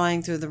is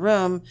flying through the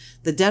room.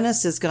 The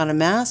dentist has got a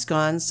mask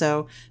on,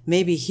 so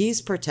maybe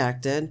he's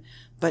protected.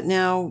 But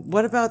now,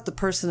 what about the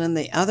person in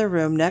the other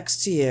room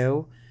next to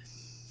you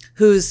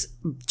whose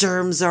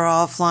germs are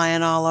all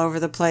flying all over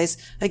the place?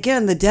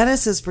 Again, the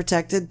dentist is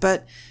protected,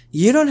 but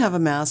you don't have a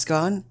mask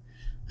on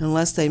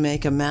unless they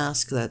make a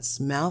mask that's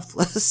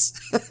mouthless.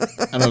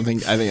 I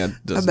think that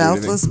doesn't a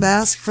mouthless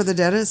mask for the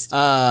dentist?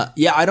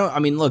 Yeah, I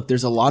mean, look,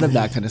 there's a lot of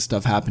that kind of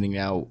stuff happening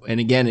now. And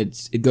again,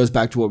 it goes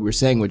back to what we were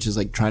saying, which is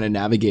like trying to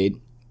navigate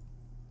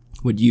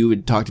what you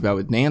had talked about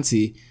with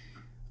Nancy,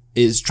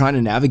 is trying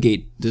to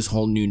navigate this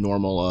whole new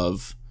normal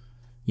of,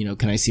 you know,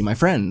 can I see my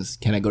friends?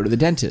 Can I go to the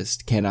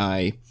dentist? Can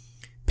I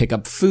pick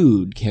up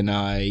food? Can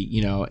I,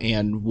 you know,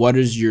 and what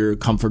is your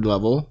comfort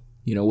level?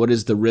 You know, what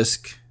is the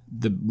risk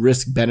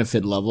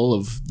benefit level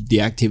of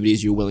the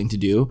activities you're willing to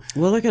do?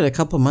 Well, look at a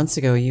couple months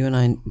ago, you and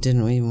I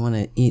didn't even want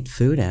to eat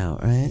food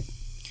out, right?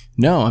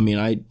 No, I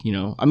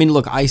mean,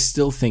 look, I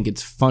still think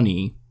it's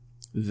funny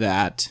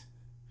that,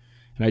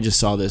 and I just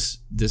saw this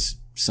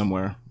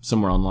somewhere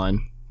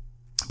online,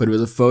 but it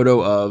was a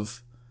photo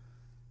of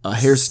a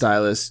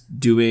hairstylist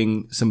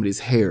doing somebody's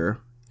hair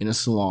in a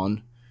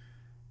salon,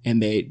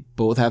 and they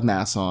both have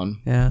masks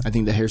on. Yeah. I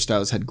think the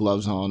hairstylist had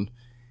gloves on,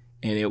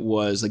 and it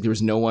was like there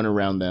was no one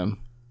around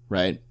them,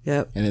 right?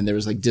 Yep. And then there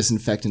was like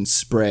disinfectant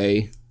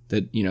spray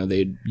that, you know,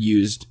 they'd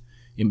used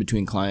in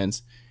between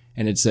clients,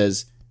 and it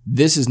says,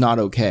 "This is not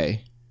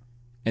okay."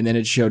 And then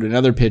it showed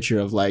another picture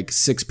of like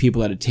 6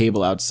 people at a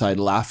table outside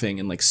laughing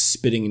and like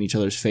spitting in each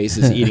other's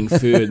faces, eating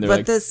food. And they're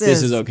like, this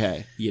is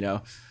okay. You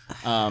know,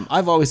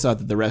 I've always thought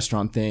that the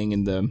restaurant thing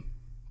and the,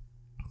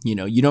 you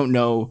know, you don't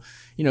know,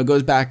 you know,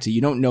 goes back to, you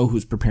don't know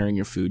who's preparing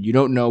your food. You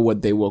don't know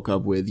what they woke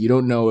up with. You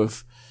don't know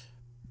if,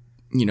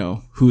 you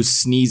know, who's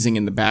sneezing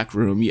in the back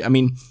room. I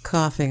mean,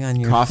 coughing on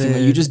your food.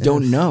 You just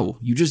don't know.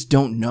 You just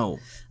don't know.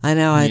 I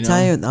know. I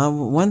tell you,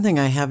 one thing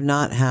I have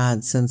not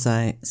had since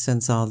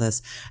all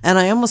this, and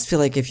I almost feel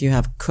like if you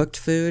have cooked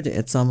food,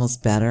 it's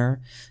almost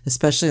better,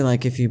 especially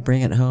like if you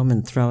bring it home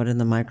and throw it in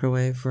the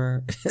microwave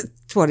for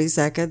 20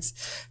 seconds,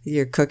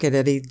 you're cooking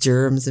any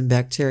germs and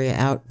bacteria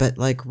out. But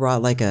like raw,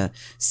 like a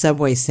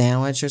Subway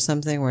sandwich or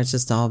something where it's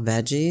just all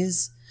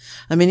veggies.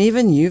 I mean,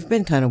 even you've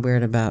been kind of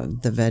weird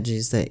about the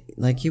veggies that,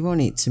 like, you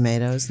won't eat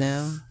tomatoes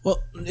now.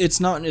 Well, it's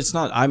not,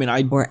 I mean,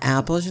 or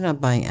apples. You're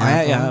not buying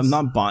apples. I'm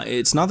not buying,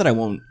 it's not that I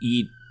won't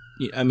eat.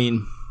 I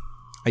mean,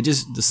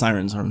 the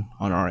sirens are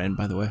on our end,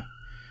 by the way.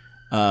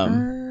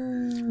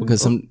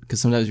 Because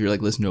sometimes you're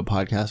like listening to a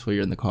podcast while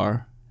you're in the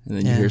car, and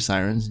then you hear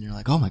sirens and you're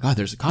like, oh my God,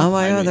 there's a cop. Oh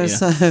my God,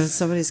 there's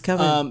somebody's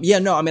coming. Yeah,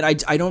 no, I mean,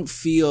 I don't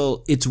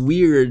feel, it's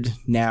weird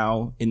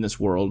now in this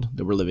world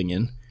that we're living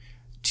in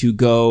to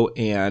go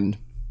and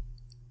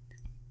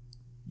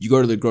you go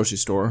to the grocery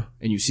store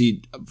and you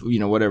see, you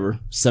know, whatever,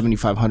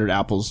 7,500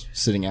 apples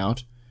sitting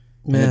out.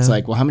 And it's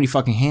like, well, how many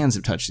fucking hands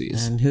have touched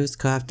these? And who's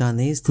coughed on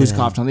these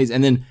today?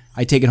 And then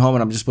I take it home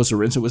and I'm just supposed to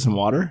rinse it with some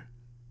water?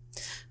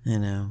 I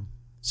know.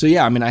 So,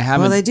 yeah, I mean, I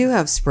haven't... Well, they do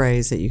have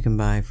sprays that you can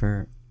buy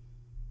for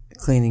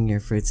cleaning your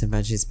fruits and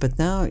veggies, but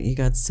now you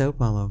got soap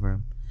all over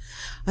them.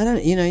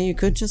 You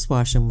could just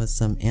wash them with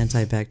some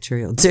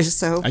antibacterial dish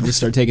soap. I just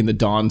start taking the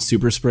Dawn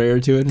super sprayer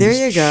to it. There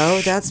you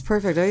go. That's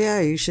perfect. Oh, yeah,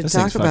 you should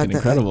talk about that.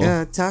 Incredible.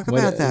 Talk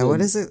about that. What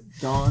is it?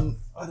 Dawn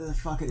What the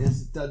fuck it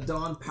is? The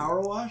Dawn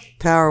Power Wash?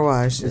 Power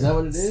Wash. Is that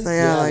what it is? So,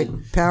 yeah, like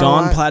Power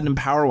Dawn Wash. Platinum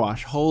Power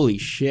Wash. Holy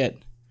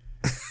shit.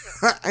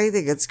 I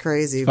think it's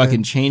crazy.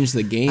 Fucking changed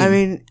the game.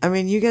 I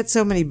mean, you get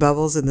so many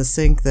bubbles in the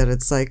sink that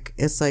it's like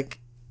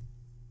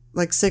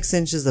 6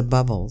 inches of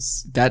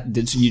bubbles.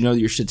 You know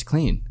your shit's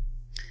clean.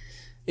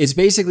 It's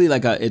basically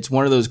like it's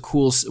one of those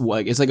cool,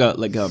 like it's like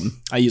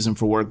I use them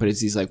for work, but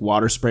it's these like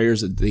water sprayers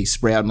that they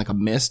spray out in like a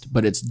mist,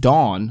 but it's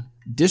Dawn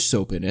dish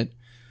soap in it.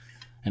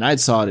 And I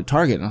saw it at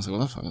Target and I was like,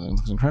 well, that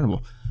looks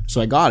incredible.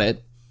 So I got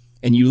it.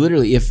 And you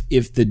literally,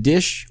 if the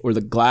dish or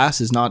the glass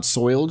is not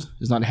soiled,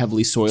 is not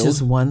heavily soiled,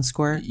 Just one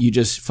squirt? you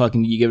just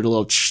you give it a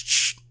little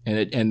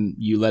and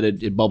you let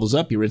it bubbles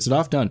up, you rinse it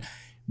off, done.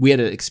 We had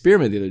an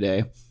experiment the other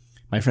day.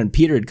 My friend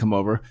Peter had come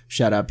over,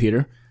 shout out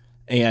Peter,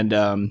 and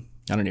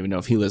I don't even know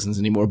if he listens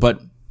anymore, but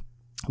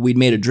we'd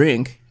made a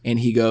drink and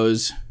he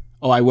goes,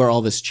 oh, I wear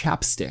all this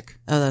chapstick.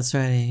 Oh, that's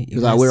right.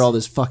 Because I wear all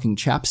this fucking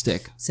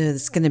chapstick. So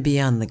it's going to be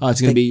on the Oh,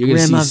 it's going to be, you're going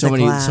to see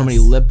so many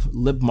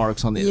lip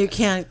marks on the. You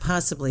can't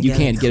possibly You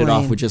can't get it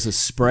off with just a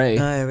spray.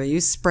 But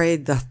you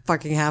sprayed the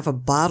fucking half a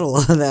bottle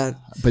of that.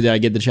 But did I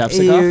get the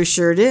chapstick off? You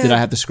sure did. Did I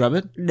have to scrub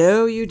it?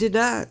 No, you did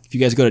not. If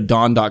you guys go to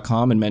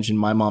dawn.com and mention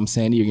my mom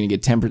Sandy, you're going to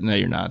get 10%. No,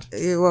 you're not.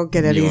 You won't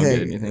get anything. You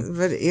won't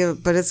get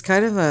anything. But it's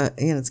kind of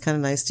it's kind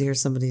of nice to hear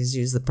somebody's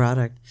used the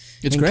product.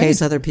 It's in great.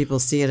 case other people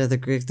see it at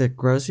the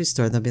grocery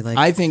store, they'll be like,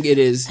 I think it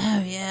is.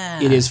 oh yeah.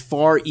 It is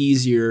far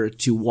easier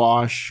to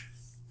wash,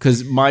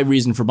 because my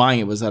reason for buying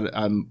it was that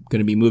I'm going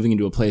to be moving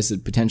into a place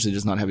that potentially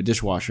does not have a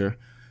dishwasher.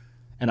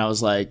 And I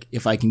was like,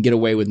 if I can get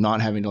away with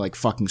not having to like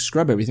fucking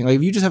scrub everything, like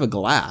if you just have a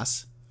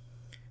glass,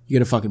 you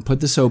got to fucking put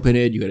the soap in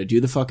it. You got to do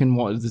the fucking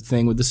the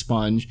thing with the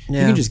sponge.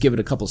 Yeah. You can just give it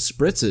a couple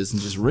spritzes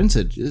and just rinse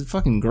it. It's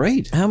fucking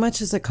great. How much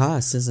does it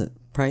cost? Is it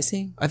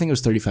pricey? I think it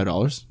was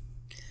 $35.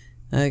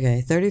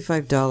 Okay,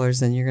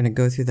 $35, and you're going to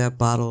go through that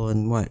bottle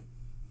and what?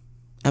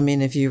 I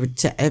mean, if you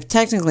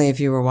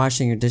were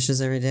washing your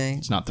dishes every day.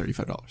 It's not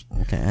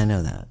 $35. Okay, I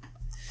know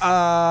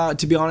that.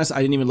 To be honest,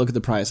 I didn't even look at the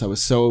price. I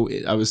was so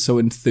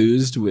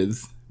enthused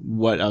with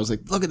what I was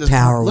like. Look at this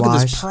Power at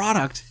this wash.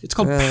 product. It's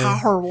called Really?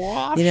 Power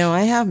Wash. You know,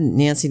 I have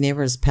Nancy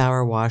Neighbor's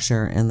power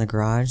washer in the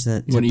garage.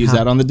 You want to use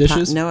that on the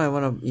dishes? No, I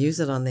want to use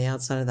it on the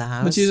outside of the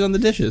house. Let's use it on the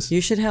dishes. You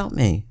should help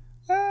me.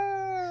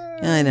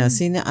 I know.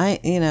 See,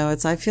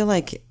 I feel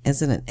like,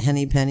 isn't it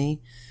Henny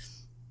Penny?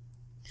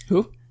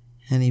 Who?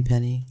 Henny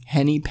Penny.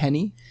 Henny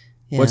Penny?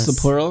 Yes. What's the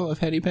plural of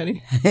Henny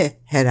Penny?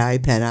 Head eye,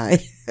 pen eye.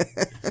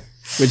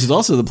 Which is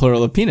also the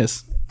plural of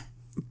penis.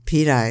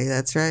 Pete eye,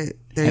 that's right.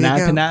 There Pen you eye,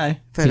 go. pen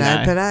eye. Pen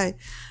eye, pen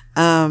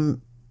eye.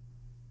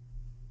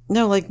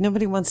 No, like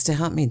nobody wants to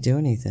help me do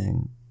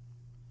anything.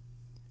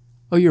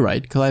 Oh, you're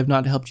right, because I have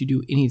not helped you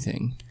do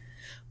anything.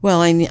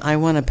 Well, I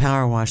want to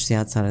power wash the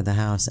outside of the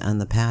house and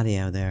the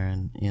patio there,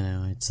 and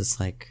it's just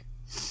like,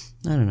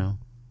 I don't know,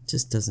 it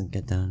just doesn't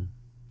get done.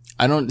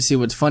 I don't see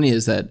what's funny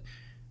is that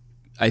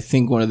I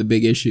think one of the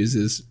big issues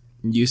is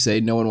you say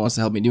no one wants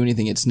to help me do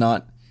anything. It's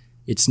not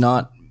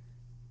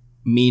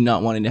me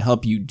not wanting to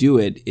help you do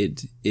it.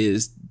 It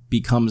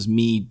becomes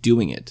me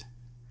doing it.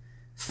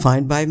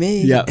 Fine by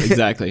me. Yeah,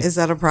 exactly. Is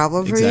that a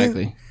problem for you?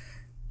 Exactly.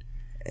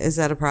 Is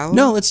that a problem?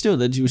 No, let's do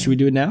it. Should we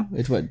do it now?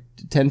 It's what,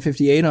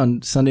 10:58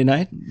 on Sunday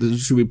night?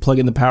 Should we plug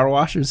in the power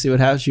washer and see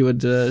what happens? She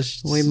would.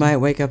 We might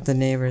wake up the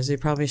neighbors. We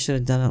probably should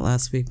have done it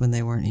last week when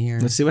they weren't here.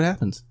 Let's see what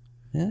happens.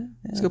 Yeah.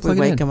 Let's go If we plug it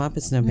wake in. them up,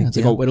 it's no big It's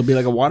deal. like it'll be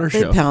like a water They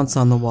show. pounce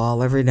on the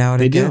wall every now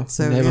and They again. do.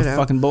 So, they have a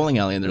fucking bowling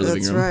alley in their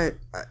living That's room.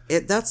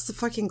 right. That's the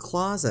fucking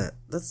closet.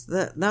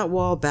 That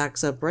wall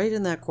backs up right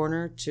in that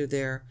corner to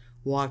their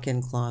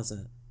walk-in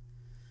closet.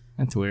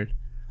 That's weird.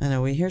 I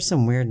know, we hear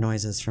some weird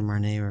noises from our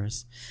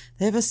neighbors.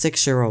 They have a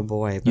 6-year-old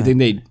boy. You But think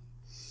they?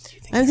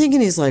 I'm thinking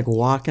he's like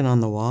walking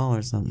on the wall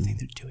or something. I think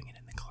they're doing it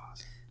in the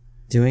closet.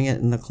 Doing it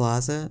in the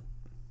closet.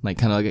 Like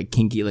kind of like a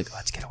kinky, like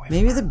let's get away.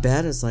 Maybe from the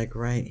bed is like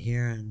right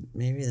here, and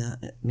maybe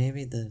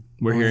the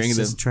We're voice hearing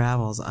just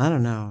travels. I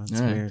don't know. It's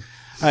All right. weird.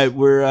 All right,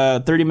 we're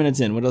 30 minutes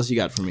in. What else you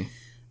got for me?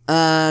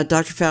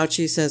 Dr.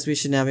 Fauci says we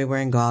should now be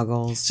wearing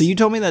goggles. So you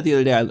told me that the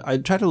other day. I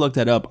tried to look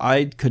that up.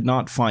 I could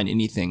not find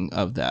anything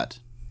of that.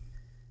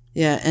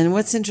 Yeah, and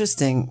what's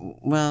interesting,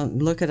 well,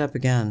 look it up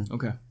again.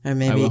 Okay. Or I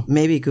will.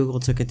 maybe Google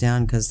took it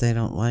down because they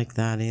don't like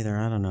that either.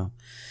 I don't know.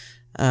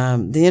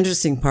 The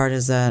interesting part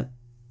is that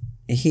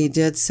he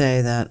did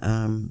say that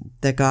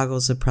that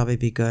goggles would probably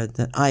be good,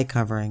 that eye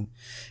covering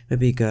would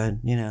be good,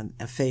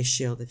 a face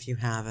shield if you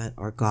have it,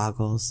 or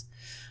goggles.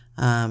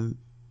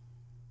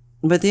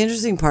 But the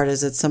interesting part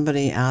is that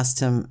somebody asked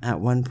him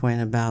at one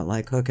point about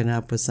like hooking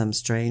up with some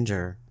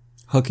stranger.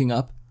 Hooking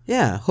up?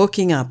 Yeah,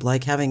 hooking up,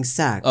 like having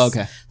sex. Oh,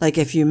 okay. Like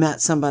if you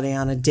met somebody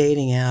on a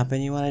dating app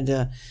and you wanted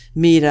to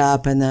meet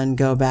up and then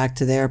go back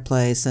to their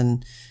place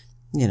and,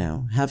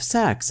 have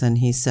sex. And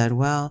he said,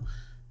 well,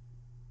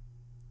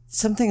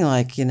 something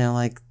like,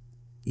 like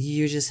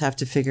you just have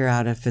to figure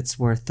out if it's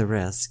worth the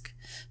risk.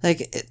 I'm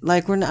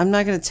not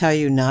going to tell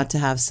you not to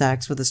have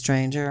sex with a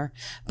stranger,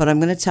 but I'm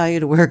going to tell you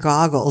to wear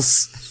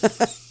goggles.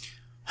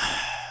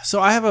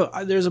 So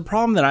there's a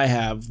problem that I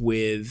have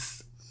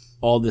with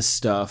all this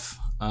stuff.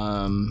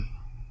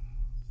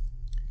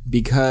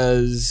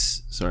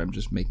 Because sorry, I'm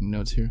just making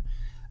notes here.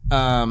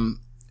 And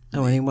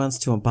he wants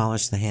to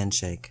abolish the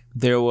handshake.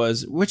 There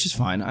was, which is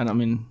fine. I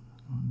don't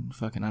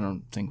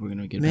think we're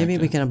gonna get. Maybe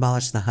we can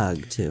abolish the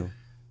hug too.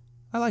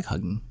 I like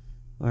hugging.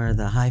 Or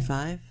the high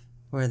five,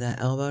 or the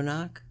elbow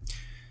knock.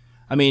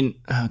 I mean,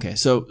 okay,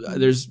 so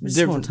there's I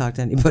just won't talk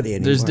to anybody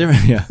anymore. There's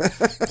different, yeah.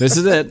 This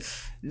is it.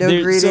 No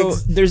greetings. So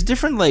there's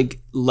different like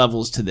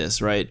levels to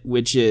this, right?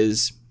 Which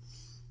is,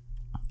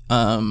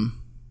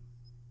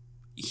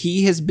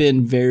 he has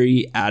been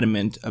very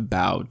adamant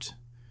about,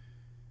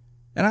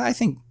 and I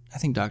think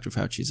Dr.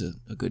 Fauci's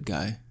a good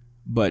guy,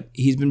 but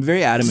he's been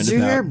very adamant about.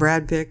 Did you hear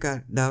Brad Pitt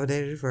got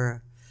nominated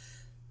for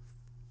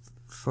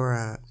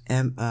a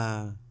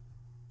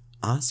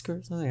Oscar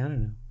or something? I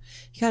don't know.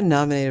 He got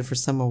nominated for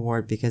some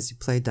award because he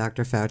played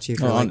Dr. Fauci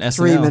for like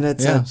 3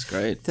 minutes. Yeah, it's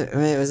great.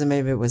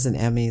 Maybe it was an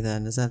Emmy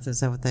then. Is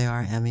that what they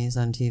are? Emmys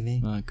on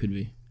TV? It could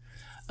be.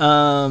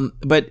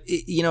 But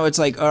it's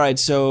like, all right,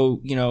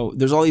 so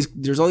there's all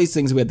these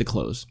things we had to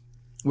close,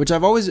 which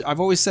I've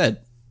always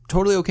said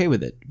totally okay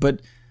with it.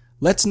 But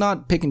let's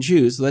not pick and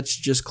choose. Let's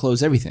just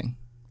close everything.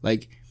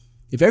 Like,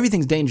 if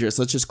everything's dangerous,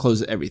 let's just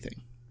close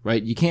everything,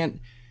 right? You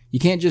can't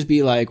just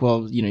be like,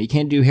 well, you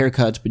can't do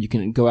haircuts, but you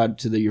can go out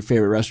to your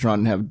favorite restaurant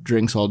and have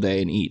drinks all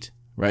day and eat,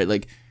 right?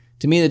 Like,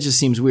 to me, that just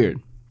seems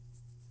weird.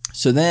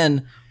 So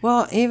then...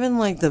 Well, even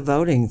like the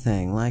voting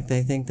thing, like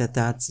they think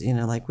that's,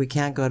 like we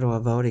can't go to a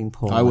voting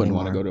poll I wouldn't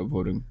anymore. want to go to a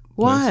voting place.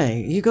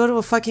 Why? You go to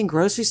a fucking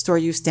grocery store,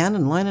 you stand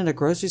in line at a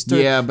grocery store,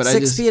 yeah, but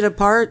 6 feet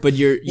apart, but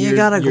you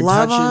got a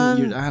glove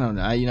touching, on. I don't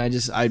know.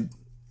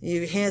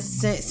 You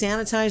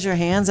sanitize your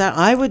hands out.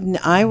 I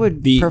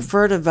would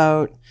prefer to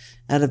vote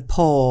at a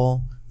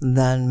poll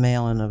than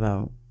mail in a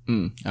vote.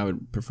 I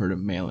would prefer to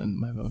mail in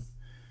my vote.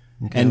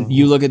 Okay. And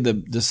you look at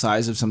the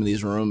size of some of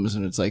these rooms,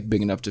 and it's like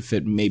big enough to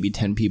fit maybe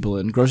 10 people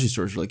in. Grocery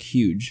stores are like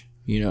huge,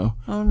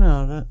 Oh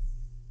no,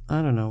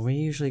 I don't know.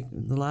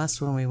 The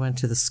last one we went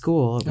to the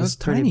school, it was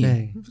pretty tiny.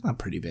 big. It was not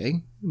pretty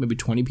big. Maybe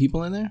 20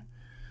 people in there.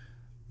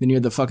 Then you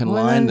had the fucking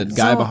line. The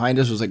guy behind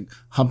us was like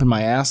humping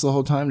my ass the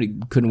whole time. He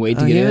couldn't wait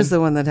to get in. He was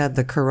the one that had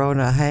the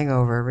Corona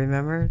hangover.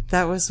 Remember?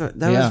 That was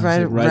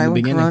right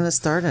when Corona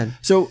started.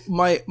 So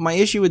my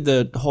issue with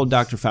the whole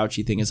Dr.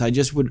 Fauci thing is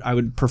I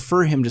would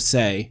prefer him to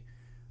say,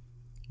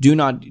 do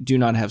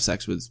not have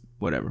sex with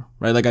whatever,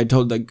 right? Like I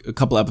told, like a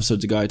couple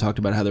episodes ago, I talked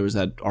about how there was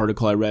that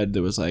article I read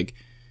that was like,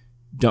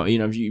 don't,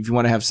 if you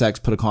want to have sex,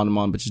 put a condom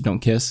on, but just don't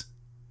kiss.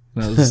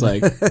 And I was just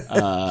like,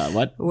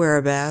 what? Wear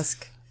a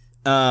mask.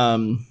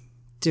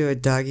 Do a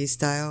doggy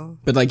style.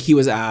 But like he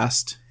was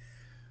asked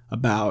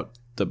about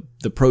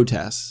the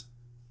protests,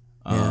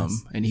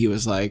 yes. And he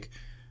was like,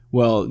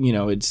 well,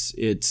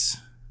 it's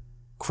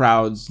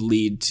crowds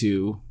lead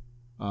to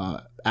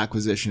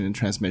acquisition and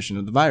transmission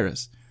of the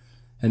virus.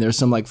 And there's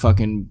some like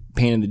fucking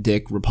pain in the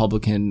dick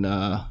Republican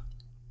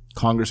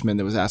congressman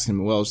that was asking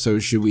him, well, so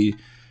should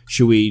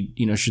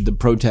the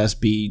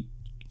protest be,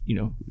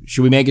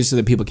 should we make it so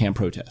that people can't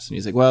protest? And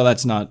he's like, well,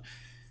 that's not,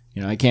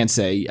 I can't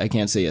say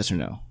yes or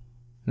no.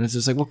 And it's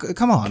just like, well,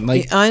 come on.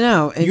 Like, I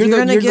know.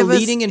 You're the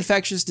leading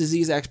infectious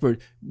disease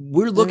expert.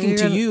 We're looking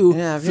to you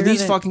for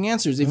these fucking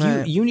answers.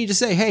 If you need to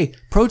say, hey,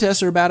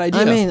 protests are a bad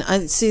idea. I mean,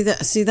 I see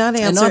that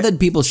answer. And not that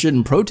people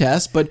shouldn't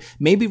protest, but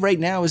maybe right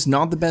now is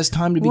not the best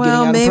time to be getting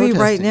out and protesting.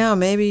 Well,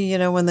 maybe right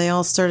now, when they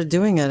all started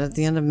doing it at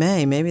the end of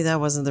May, maybe that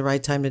wasn't the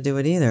right time to do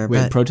it either.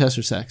 Wait, protest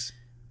or sex?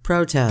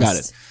 Protest. Got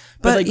it.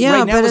 But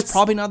right now is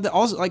probably not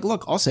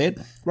look, I'll say it.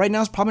 Right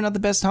now is probably not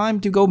the best time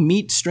to go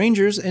meet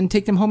strangers and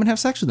take them home and have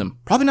sex with them.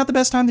 Probably not the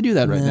best time to do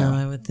that right now. No,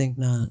 I would think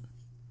not.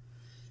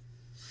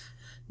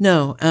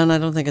 No, and I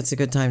don't think it's a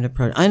good time to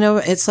protest. I know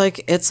it's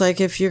like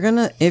if you're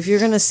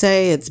gonna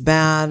say it's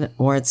bad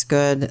or it's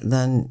good,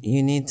 then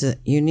you need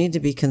to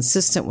be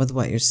consistent with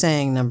what you're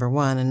saying, number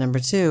one, and number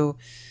two,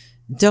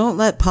 don't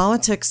let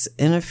politics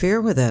interfere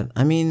with it.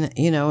 I mean,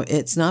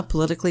 it's not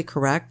politically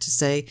correct to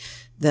say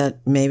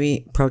that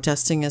maybe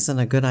protesting isn't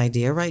a good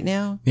idea right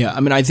now. Yeah, I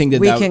mean, I think that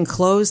we can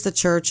close the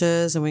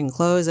churches and we can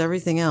close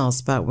everything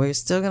else, but we're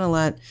still going to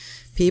let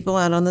people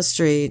out on the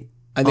street,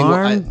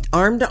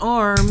 arm to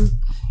arm.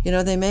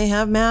 They may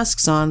have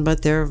masks on,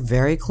 but they're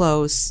very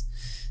close.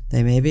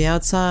 They may be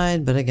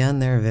outside, but again,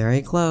 they're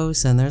very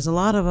close, and there's a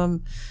lot of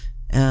them.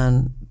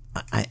 And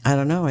I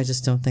don't know. I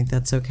just don't think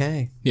that's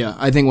okay. Yeah,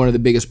 I think one of the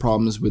biggest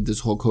problems with this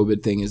whole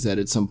COVID thing is that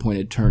at some point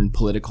it turned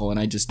political, and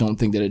I just don't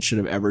think that it should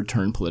have ever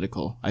turned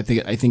political. I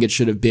think it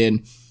should have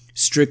been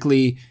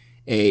strictly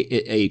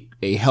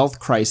a health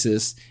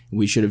crisis.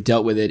 We should have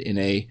dealt with it in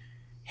a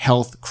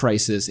health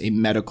crisis, a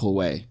medical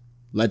way.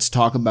 Let's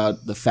talk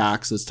about the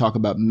facts. Let's talk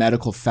about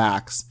medical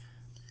facts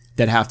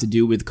that have to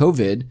do with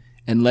COVID,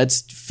 and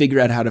let's figure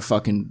out how to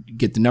fucking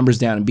get the numbers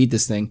down and beat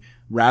this thing,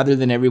 rather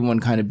than everyone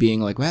kind of being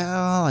like,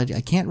 well, I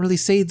can't really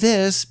say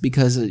this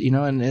because,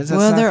 and that's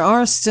well, there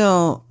are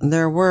still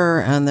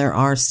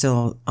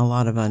a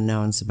lot of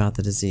unknowns about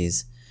the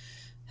disease.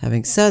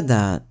 Having said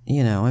that,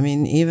 I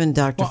mean, even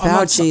Dr.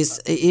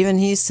 even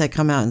he's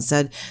come out and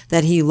said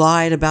that he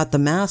lied about the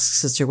mask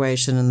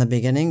situation in the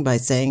beginning by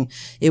saying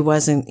it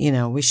wasn't,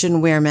 we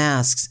shouldn't wear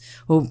masks.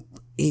 Well,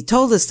 he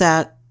told us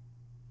that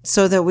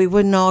so that we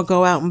wouldn't all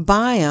go out and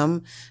buy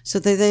them, so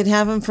that they'd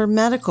have them for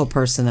medical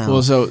personnel.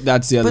 Well, so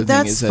that's the other thing. But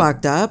that's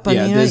fucked up. I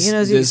mean,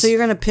 so you're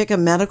going to pick a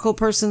medical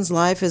person's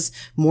life as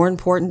more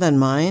important than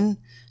mine?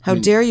 How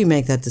dare you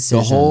make that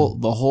decision?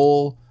 The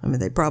whole. I mean,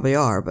 they probably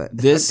are, but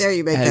this how dare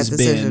you make that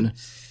decision?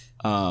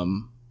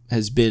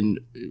 Has been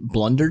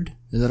blundered.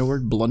 Is that a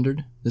word?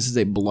 Blundered. This is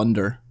a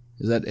blunder.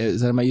 Is that?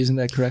 Am I using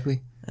that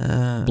correctly?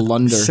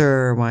 Blunder.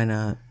 Sure, why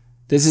not?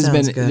 This has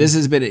been. Good. This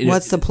has been.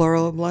 What's the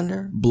plural of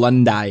blunder?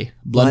 Blundai.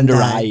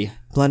 Blunderai.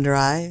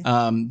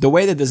 Blunderai. The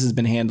way that this has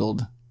been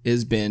handled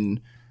has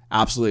been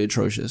absolutely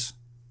atrocious.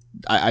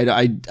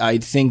 I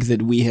think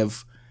that we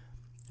have,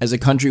 as a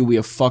country, we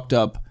have fucked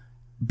up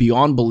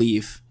beyond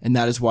belief, and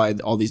that is why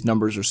all these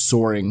numbers are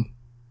soaring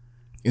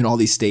in all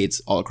these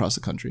states all across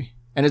the country.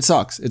 And it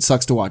sucks. It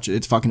sucks to watch it.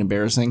 It's fucking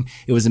embarrassing.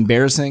 It was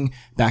embarrassing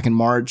back in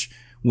March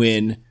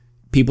when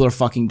people are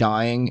fucking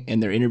dying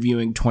and they're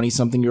interviewing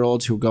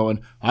 20-something-year-olds who are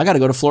going, I got to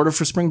go to Florida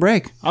for spring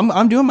break.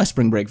 I'm doing my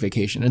spring break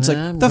vacation. And it's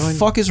the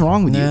fuck is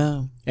wrong with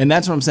you? And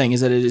that's what I'm saying,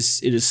 is that it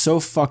is so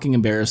fucking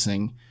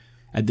embarrassing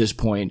at this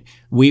point.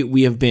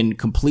 We have been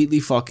completely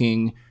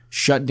fucking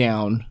shut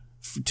down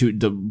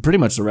to pretty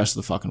much the rest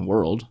of the fucking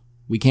world.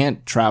 We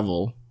can't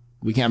travel.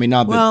 We can't. I mean,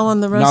 not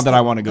that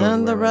I want to go.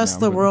 And the rest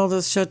of the world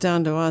is shut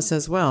down to us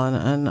as well.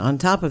 And on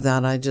top of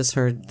that, I just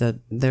heard that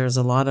there's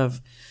a lot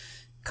of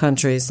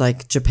countries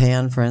like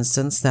Japan, for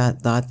instance,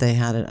 that thought they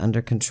had it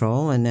under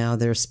control, and now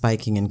they're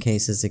spiking in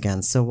cases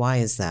again. So why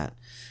is that?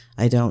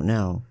 I don't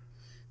know.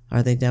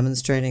 Are they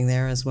demonstrating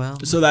there as well?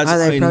 Are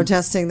they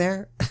protesting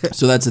there?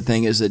 So that's the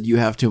thing, is that you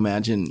have to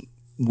imagine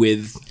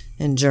with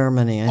in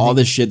Germany, all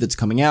this shit that's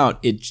coming out,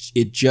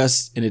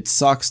 it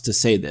sucks to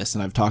say this,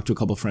 and I've talked to a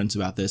couple friends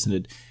about this,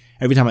 and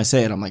every time I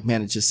say it, I'm like,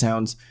 man, it just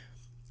sounds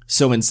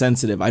so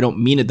insensitive. I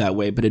don't mean it that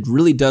way, but it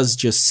really does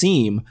just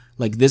seem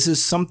like this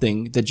is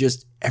something that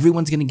just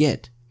everyone's going to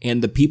get,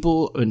 and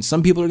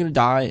some people are going to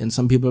die, and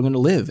some people are going to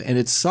live, and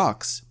it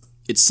sucks.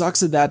 It sucks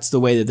that that's the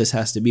way that this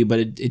has to be, but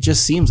it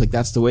just seems like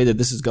that's the way that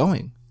this is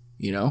going.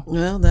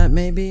 Well, that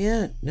may be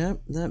it.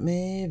 Yep, that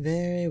may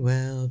very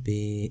well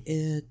be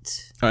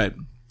it. All right,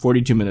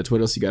 42 minutes. What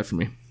else you got for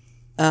me?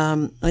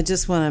 I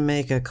just want to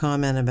make a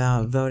comment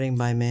about voting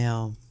by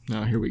mail.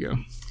 Oh, here we go.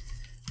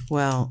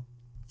 Well,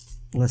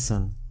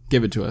 listen.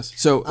 Give it to us.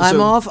 So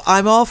I'm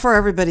all for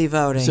everybody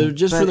voting. So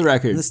just for the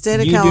record, the state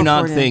of you California, do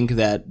not think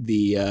that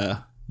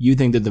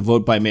the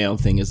vote by mail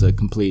thing is a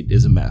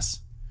mess.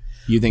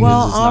 You think this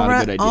is not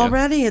a good idea?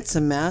 Already it's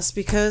a mess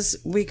because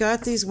we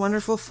got these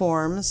wonderful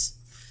forms.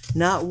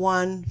 Not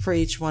one for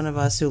each one of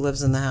us who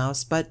lives in the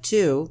house, but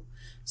two.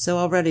 So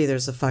already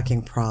there's a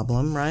fucking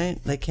problem, right?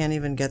 They can't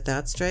even get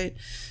that straight.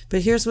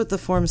 But here's what the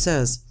form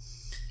says.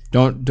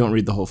 Don't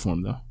read the whole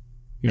form, though.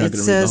 You're not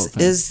going to read the whole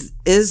thing.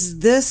 Is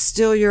this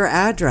still your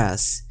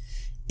address?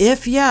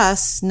 If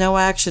yes, no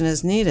action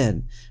is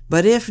needed.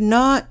 But if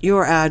not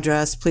your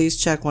address, please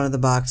check one of the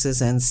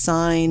boxes and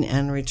sign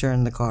and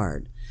return the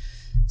card.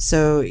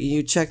 So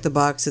you check the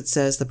box that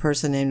says the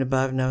person named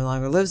above no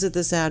longer lives at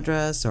this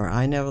address, or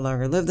I no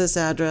longer live this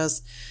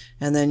address,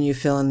 and then you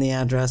fill in the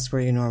address where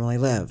you normally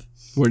live.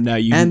 We're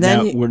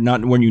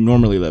not where you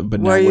normally live, but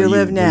where you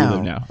live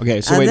now.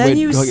 Okay, so and then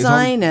you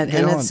sign it,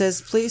 and it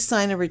says, "Please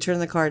sign and return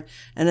the card."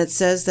 And it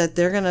says that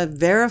they're going to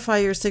verify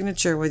your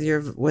signature with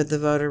the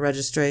voter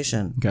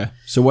registration. Okay,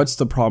 so what's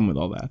the problem with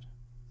all that?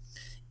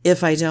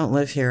 If I don't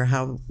live here,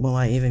 how will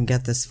I even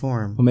get this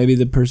form? Well, maybe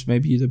the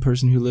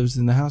person who lives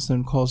in the house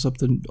then calls up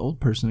the old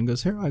person and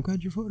goes, "Here, I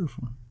got your voter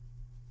form."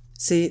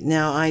 See,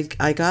 now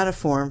I got a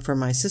form for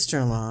my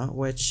sister-in-law,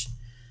 which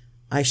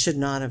I should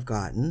not have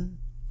gotten.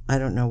 I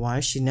don't know why.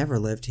 She never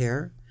lived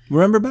here.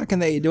 Remember back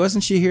in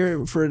wasn't she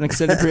here for an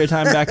extended period of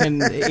time back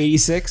in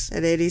 86?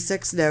 In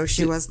 86? No,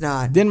 she was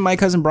not. Didn't my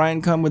cousin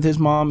Brian come with his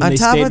mom and they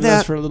stayed with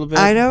us for a little bit?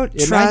 I don't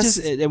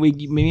trust.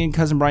 Me and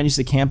cousin Brian used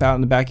to camp out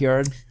in the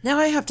backyard. Now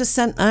I have to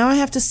send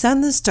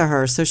this to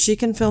her so she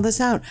can fill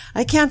this out.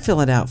 I can't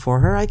fill it out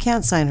for her. I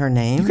can't sign her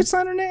name. You could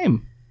sign her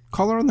name.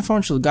 Call her on the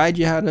phone. She'll guide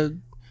you how to.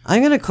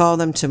 I'm going to call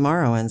them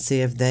tomorrow and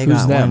see if they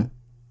got one.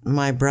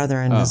 My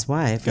brother and his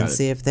wife, and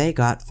see if they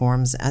got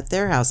forms at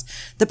their house.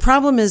 The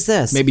problem is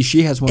this. Maybe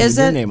she has one with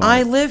your name on it.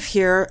 I live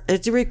here,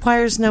 it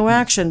requires no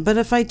action. But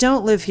if I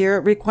don't live here,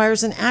 it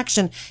requires an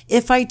action.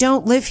 If I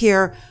don't live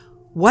here,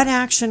 what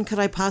action could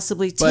I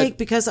possibly take?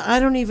 Because I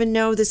don't even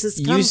know this is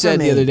coming from me. You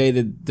said the other day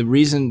that the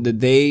reason that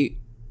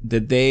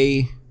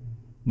they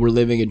were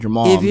living at your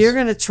mom's. If you're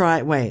going to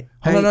try, wait.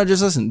 No,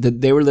 just listen. That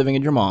they were living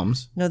at your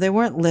mom's. No, they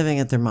weren't living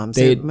at their mom's.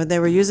 They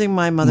were using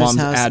my mother's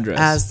house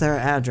as their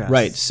address.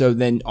 Right. So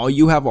then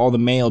you have all the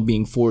mail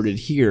being forwarded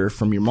here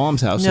from your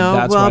mom's house. So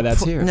that's why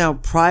that's here. No,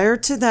 prior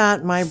to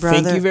that, my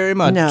brother. Thank you very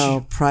much.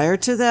 No, prior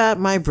to that,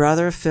 my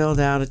brother filled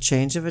out a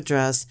change of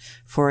address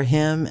for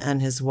him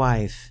and his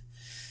wife.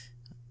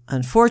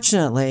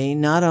 Unfortunately,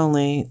 not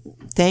only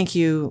thank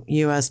you,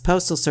 U.S.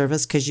 Postal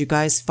Service, because you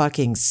guys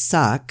fucking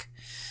suck.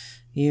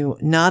 You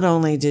not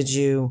only did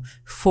you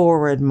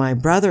forward my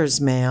brother's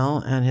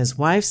mail and his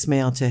wife's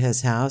mail to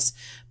his house,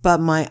 but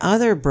my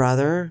other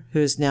brother,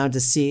 who's now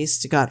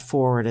deceased, got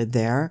forwarded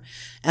there.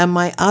 And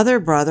my other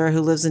brother,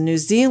 who lives in New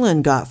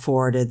Zealand, got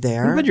forwarded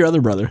there. What about your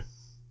other brother?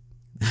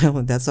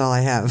 That's all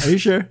I have. Are you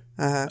sure?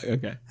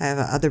 Okay. I have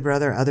an other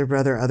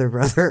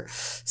brother.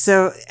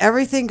 So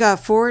everything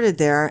got forwarded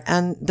there.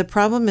 And the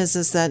problem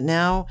is that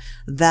now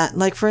that,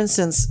 like, for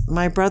instance,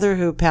 my brother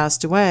who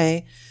passed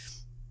away,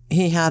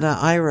 he had an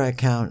IRA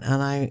account,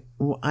 and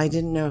I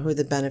didn't know who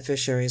the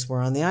beneficiaries were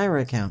on the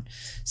IRA account.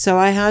 So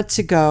I had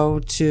to go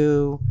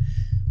to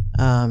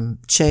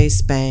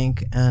Chase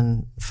Bank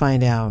and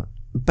find out.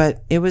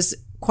 But it was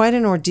quite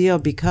an ordeal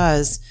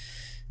because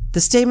the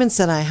statements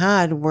that I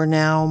had were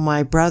now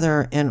my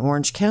brother in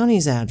Orange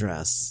County's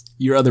address.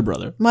 Your other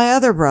brother. My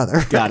other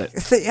brother. Got it.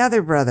 The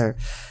other brother.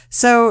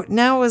 So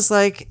now it was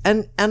like,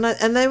 and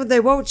they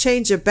won't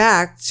change it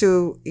back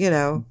to, you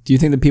know. Do you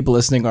think the people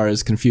listening are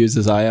as confused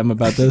as I am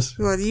about this?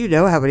 Well, you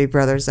know how many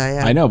brothers I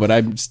have. I know, but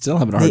I'm still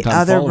having a hard time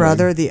following.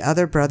 The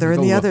other brother,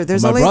 and the other.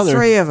 There's only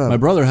three of them. My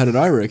brother had an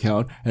IRA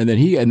account, and then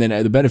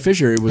the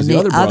beneficiary was the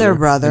other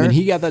brother. And then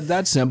he got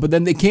that sent, but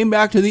then they came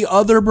back to the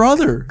other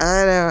brother.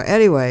 I know.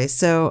 Anyway,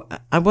 so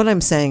what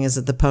I'm saying is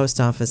that the post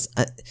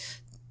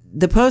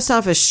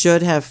office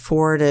should have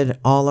forwarded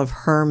all of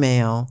her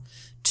mail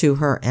to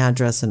her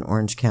address in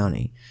Orange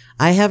County.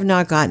 I have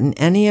not gotten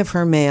any of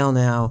her mail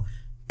now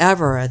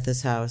ever at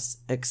this house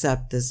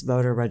except this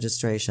voter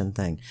registration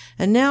thing.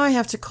 And now I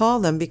have to call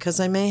them because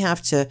I may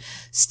have to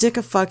stick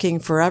a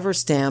fucking forever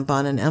stamp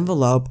on an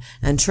envelope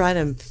and try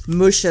to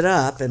mush it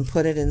up and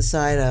put it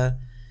inside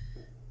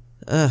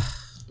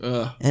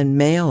and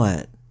mail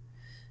it.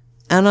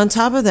 And on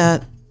top of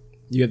that,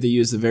 you have to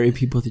use the very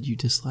people that you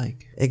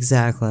dislike.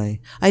 Exactly.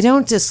 I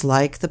don't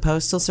dislike the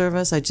Postal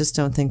Service. I just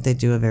don't think they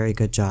do a very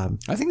good job.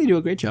 I think they do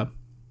a great job.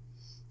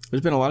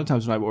 There's been a lot of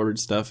times when I've ordered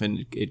stuff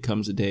and it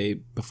comes a day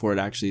before it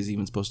actually is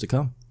even supposed to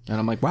come. And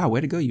I'm like, wow,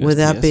 way to go, USPS. Would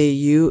that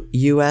be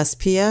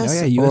USPS,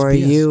 oh, yeah,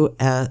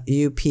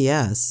 USPS.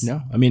 Or UPS?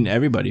 No, I mean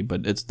everybody,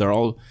 but they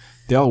all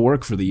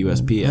work for the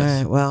USPS. All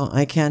right, well,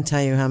 I can't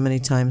tell you how many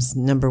times.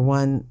 Number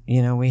one,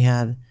 we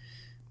had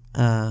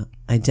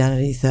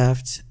identity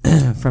theft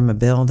from a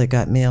bill that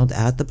got mailed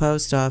at the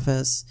post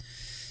office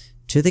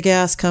to the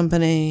gas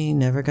company.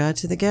 Never got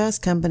to the gas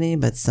company,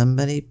 but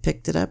somebody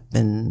picked it up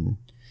and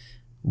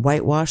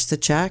whitewashed the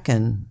check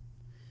and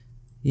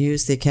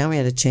used the account. We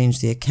had to change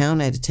the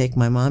account. I had to take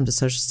my mom to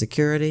Social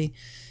Security.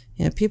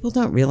 People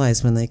don't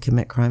realize when they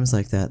commit crimes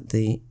like that,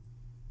 the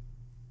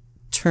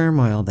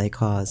turmoil they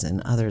cause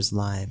in others'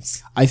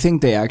 lives. I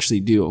think they actually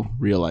do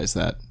realize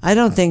that. I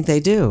don't think they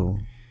do.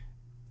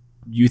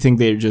 You think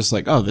they're just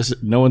like, oh,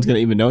 no one's going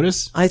to even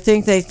notice? I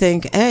think they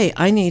think, hey,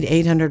 I need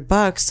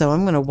 $800, so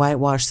I'm going to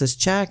whitewash this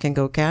check and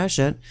go cash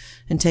it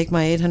and take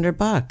my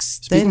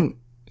 $800.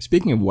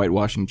 Speaking of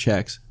whitewashing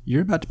checks,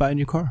 you're about to buy a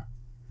new car.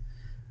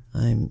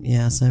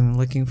 I'm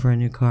looking for a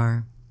new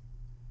car.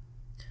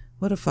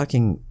 What a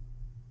fucking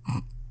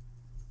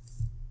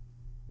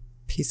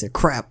piece of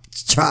crap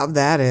job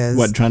that is.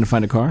 What, trying to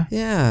find a car?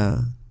 Yeah.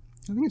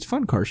 I think it's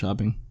fun car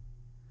shopping.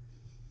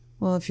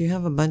 Well, if you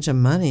have a bunch of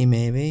money,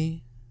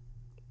 maybe.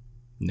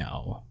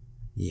 No.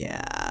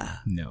 Yeah.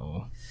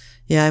 No.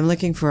 Yeah, I'm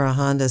looking for a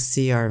Honda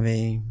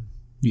CR-V.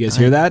 You guys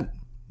hear that?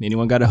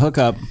 Anyone got a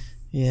hookup?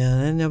 Yeah,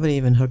 and nobody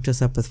even hooked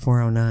us up with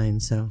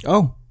 409, so.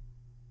 Oh.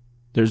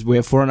 We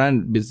have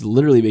 409. It's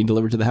literally being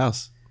delivered to the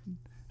house.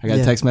 I got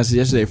a text message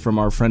yesterday from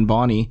our friend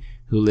Bonnie,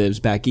 who lives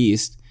back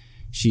east.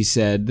 She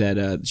said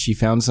that she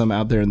found some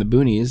out there in the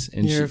boonies.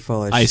 And You're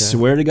full of I shit.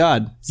 swear to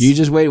God. You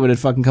just wait when it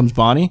fucking comes,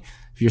 Bonnie.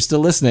 If you're still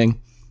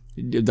listening,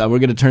 we're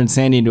going to turn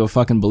Sandy into a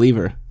fucking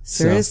believer.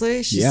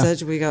 Seriously? She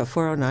said we got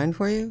 409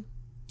 for you?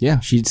 Yeah,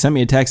 she sent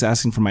me a text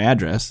asking for my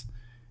address,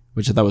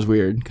 which I thought was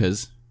weird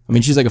because, I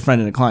mean, she's like a friend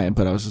and a client,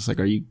 but I was just like,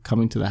 are you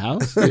coming to the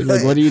house?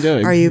 Like, what are you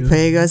doing? Are you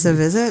paying us a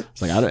visit?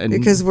 It's like,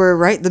 because we're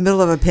right in the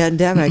middle of a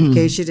pandemic, in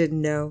case you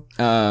didn't know.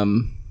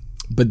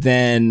 But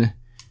then...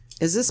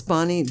 Is this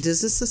Bonnie?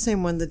 Is this the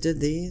same one that did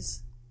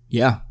these?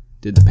 Yeah,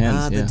 did the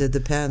pens. That did the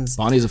pens.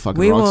 Bonnie's a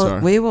fucking rock star.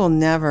 We will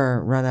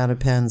never run out of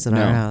pens in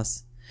our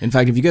house. In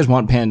fact, if you guys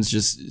want pens,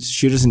 just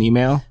shoot us an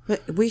email.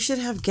 But we should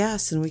have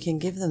guests and we can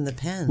give them the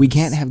pens. We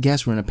can't have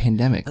guests. We're in a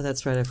pandemic. Oh,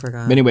 that's right. I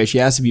forgot. But anyway, she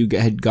asked if you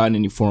had gotten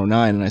any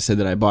 409, and I said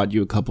that I bought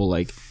you a couple,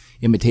 like,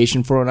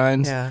 imitation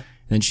 409s. Yeah. And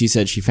then she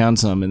said she found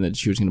some and that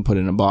she was going to put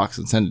it in a box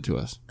and send it to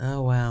us.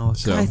 Oh, wow.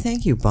 So, God,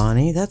 thank you,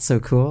 Bonnie. That's so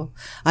cool.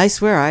 I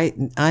swear,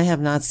 I have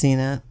not seen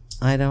it.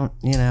 I don't,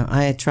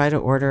 I try to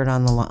order it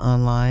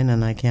online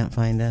and I can't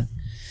find it.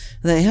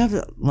 They have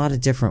a lot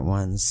of different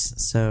ones,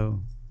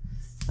 so.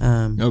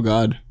 Oh,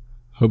 God.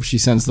 Hope she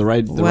sends the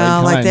right kind.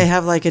 Like they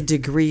have like a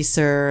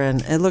degreaser,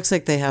 and it looks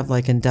like they have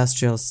like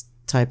industrial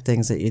type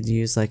things that you'd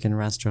use like in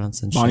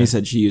restaurants and shit. Bonnie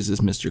said she uses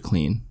Mr.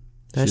 Clean.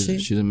 Does she?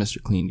 She's a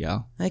Mr. Clean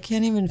gal. I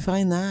can't even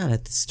find that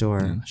at the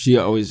store. Yeah. She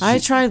always... I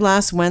tried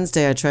last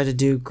Wednesday. I tried to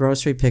do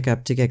grocery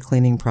pickup to get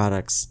cleaning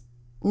products.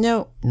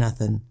 No,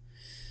 nothing.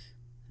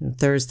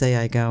 Thursday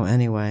I go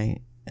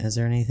anyway. Is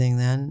there anything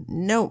then?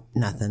 Nope,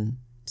 nothing.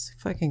 It's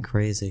fucking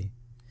crazy.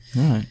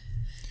 All right.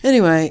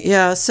 Anyway,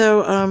 yeah,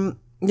 so,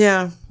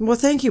 yeah. Well,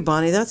 thank you,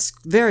 Bonnie. That's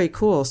very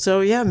cool.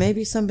 So, yeah,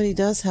 maybe somebody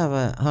does have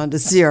a Honda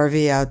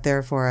CRV out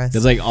there for us.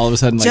 It's like all of a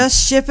sudden, like,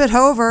 just ship it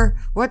over.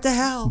 What the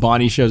hell?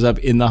 Bonnie shows up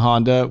in the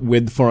Honda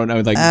with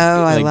 409, like,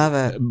 I love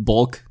it.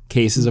 Bulk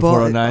cases of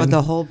 409.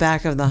 The whole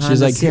back of the Honda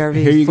She's like, CRV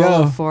here you full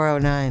go. of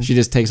 409. She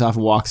just takes off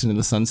and walks into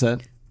the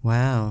sunset.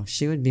 Wow,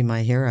 she would be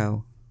my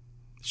hero.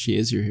 She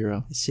is your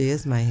hero. She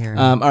is my hero.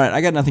 All right,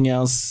 I got nothing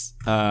else.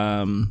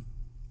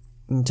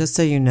 Just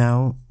so you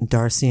know,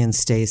 Darcy and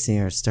Stacy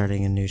are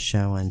starting a new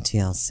show on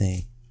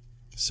TLC.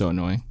 So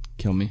annoying.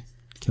 Kill me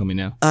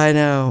now. I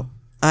know.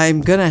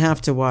 I'm gonna have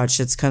to watch.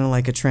 It's kind of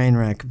like a train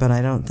wreck, but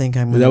I don't think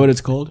I'm gonna. Is that what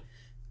it's called?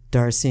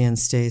 Darcy and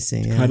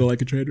Stacy. Yeah. Kind of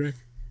like a train wreck.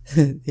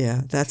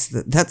 Yeah, that's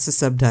the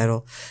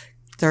subtitle.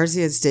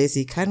 Darcy and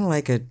Stacy, kind of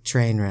like a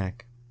train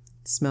wreck.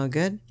 Smell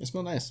good? It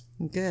smells nice.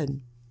 Good.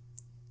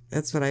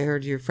 That's what I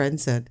heard your friend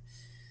said.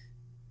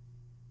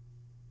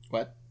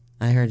 What?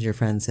 I heard your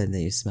friend said that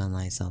you smell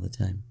nice all the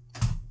time.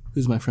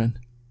 Who's my friend?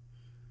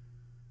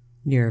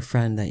 You're a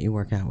friend that you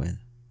work out with.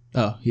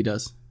 Oh, he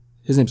does.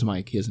 His name's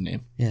Mike. He has a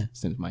name. Yeah.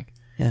 His name's Mike.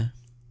 Yeah.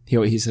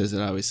 He says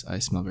that I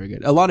smell very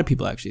good. A lot of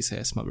people actually say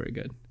I smell very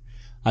good.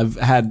 I've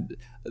had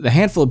the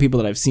handful of people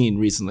that I've seen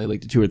recently,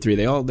 like the 2 or 3.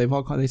 They've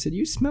all called. They said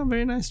you smell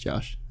very nice,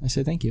 Josh. I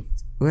said thank you.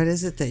 What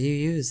is it that you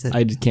use?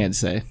 I can't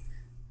say.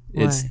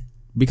 Why? It's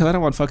because I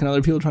don't want fucking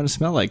other people trying to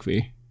smell like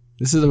me.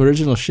 This is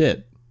original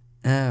shit.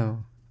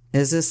 Oh.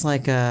 Is this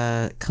like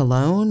a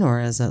cologne or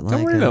is it like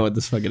Don't worry about what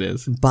this fuck it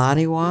is.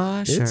 Body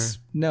wash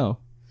No.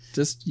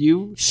 Just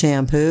you.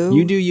 Shampoo?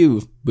 You do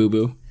you,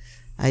 boo-boo.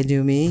 I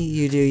do me.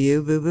 You do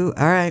you, boo-boo.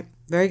 All right.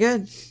 Very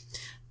good.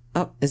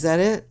 Oh, is that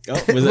it?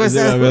 Oh, was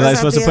I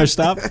supposed to push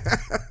stop?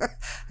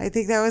 I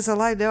think that was a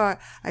lie. No,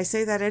 I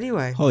say that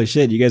anyway. Holy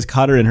shit, you guys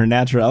caught her in her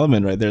natural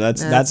element right there.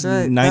 That's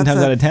right. 9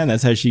 times out of 10.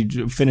 That's how she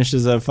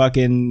finishes a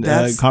fucking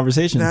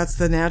conversation. That's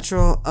the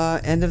natural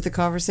end of the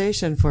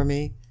conversation for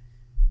me.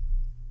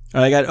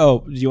 All right,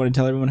 do you want to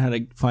tell everyone how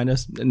to find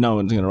us? No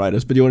one's going to write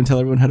us, but do you want to tell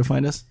everyone how to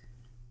find us?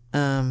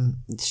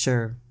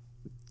 Sure.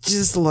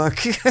 Just look.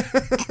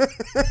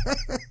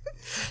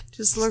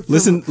 Just look.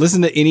 Listen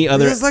to any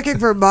other. Just looking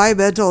for My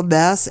Mental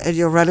Mess, and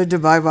you'll run into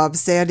my mom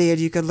Sandy, and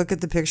you can look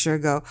at the picture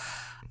and go,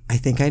 "I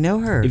think I know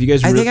her. If you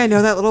guys, I think I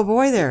know that little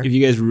boy there." If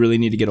you guys really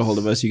need to get a hold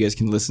of us, you guys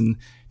can listen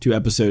to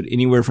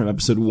anywhere from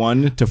episode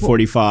 1 to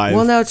 45.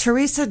 Well, no,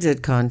 Teresa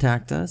did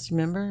contact us.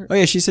 Remember? Oh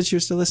yeah, she said she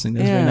was still listening.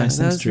 That was very nice.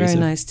 That was Teresa.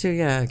 very nice too.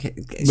 Yeah,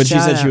 but she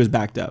said she was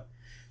backed up.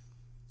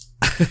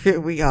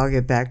 We all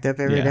get backed up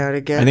every now and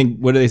again. I think,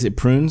 what do they say?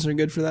 Prunes are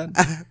good for that?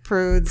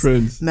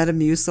 Prunes.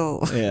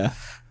 Metamucil. Yeah.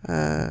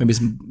 Maybe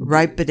some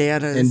ripe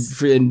bananas.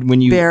 And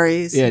when you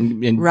berries. Yeah,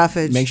 and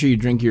roughage. make sure you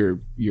drink your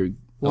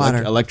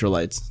water.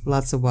 Electrolytes.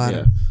 Lots of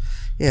water.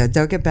 Yeah,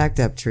 don't get backed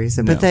up,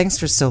 Teresa. But thanks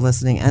for still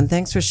listening, and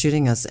thanks for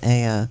shooting us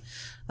a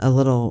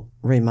little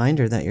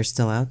reminder that you're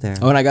still out there.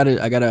 Oh, and I got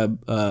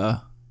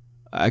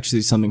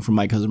actually something from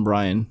my cousin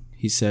Brian.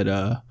 He said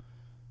it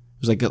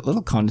was like a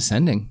little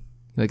condescending.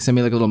 He sent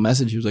me like a little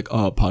message. He was like,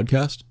 "Oh, a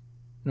podcast?"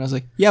 And I was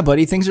like, "Yeah,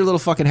 buddy, things are a little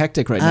fucking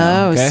hectic right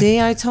now." Oh, okay? See,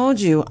 I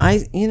told you.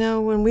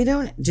 When we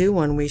don't do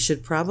one, we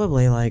should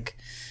probably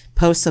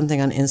post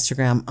something on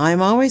Instagram. I'm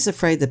always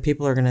afraid that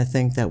people are going to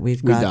think that we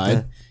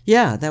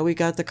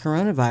got the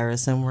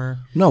coronavirus and we're...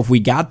 No, if we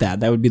got that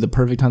would be the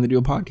perfect time to do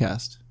a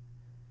podcast.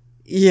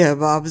 Yeah,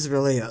 Bob's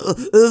really... I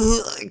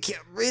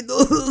can't breathe.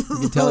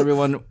 You tell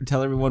everyone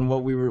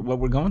what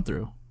we're going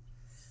through.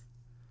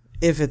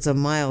 If it's a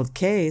mild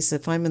case,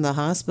 if I'm in the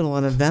hospital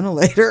on a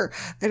ventilator,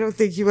 I don't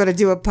think you want to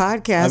do a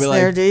podcast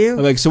there, do you?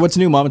 I'm like, so what's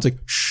new, Mom? It's like,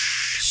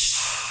 shh.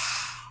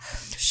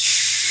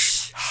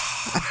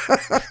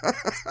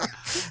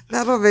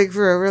 That'll make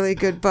for a really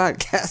good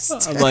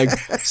podcast. I'm like,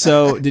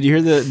 so did you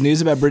hear the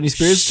news about Britney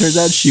Spears? Turns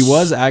out she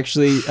was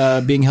actually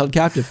being held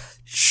captive.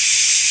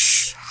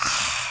 Shh.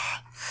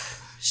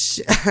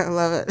 I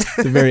love it.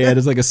 The very end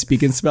is like a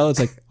speak and spell.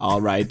 It's like,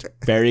 all right,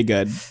 very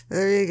good.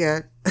 There you go.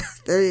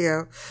 There you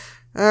go.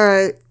 All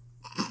right.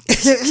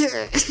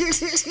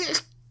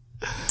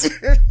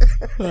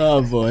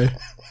 Oh boy,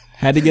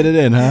 had to get it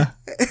in, huh?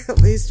 At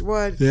least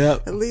one.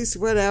 Yep. At least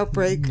one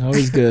outbreak.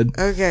 Always good.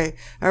 Okay,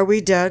 are we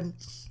done?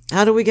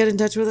 How do we get in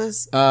touch with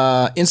us?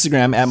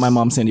 Instagram at My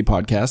Mom Sandy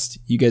Podcast.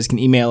 You guys can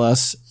email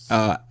us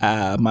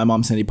at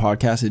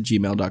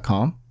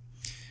mymomsandypodcast@gmail.com.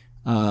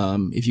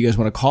 If you guys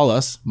want to call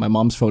us, my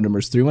mom's phone number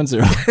is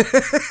 310.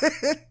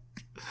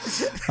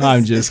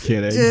 I'm just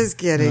kidding. Just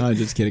kidding. No, I'm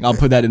just kidding. I'll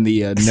put that in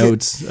the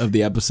notes of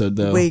the episode,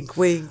 though. Wink,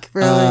 wink.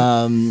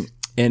 Really?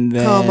 And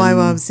then call my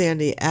mom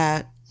Sandy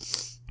at.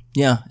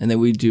 Yeah, and then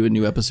we do a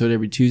new episode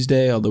every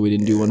Tuesday. Although we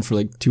didn't do one for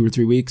like 2 or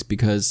 3 weeks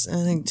because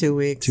I think 2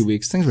 weeks. 2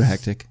 weeks. Things were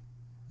hectic.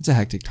 It's a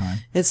hectic time.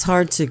 It's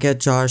hard to get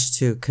Josh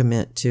to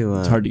commit to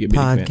a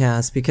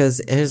podcast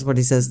because here's what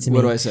he says to me.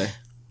 What do I say?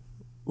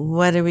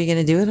 What are we going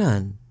to do it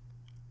on?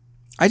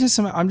 I'm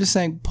just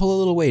saying, pull a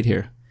little weight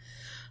here.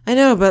 I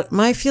know, but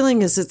my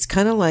feeling is it's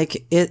kind of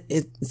like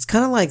it's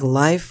kind of like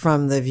life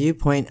from the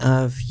viewpoint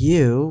of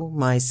you,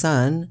 my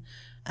son,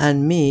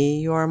 and me,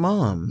 your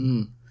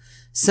mom.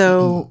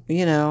 So,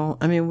 you know,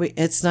 I mean,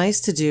 it's nice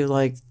to do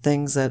like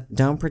things that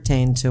don't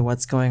pertain to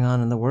what's going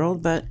on in the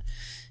world, but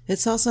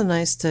it's also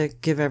nice to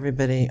give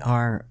everybody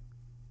our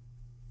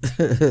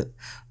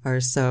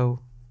so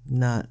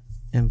not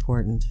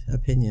important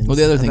opinions. Well,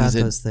 the other thing about is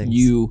those that things.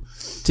 you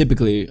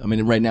typically, I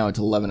mean, right now it's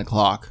 11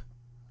 o'clock.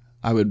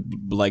 I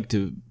would like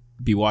to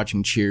be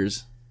watching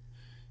Cheers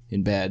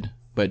in bed,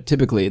 but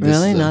typically this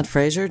Really? is Not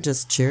Frasier?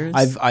 Just Cheers?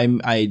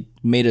 I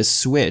made a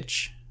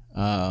switch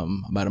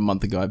about a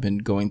month ago. I've been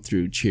going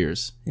through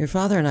Cheers. Your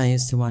father and I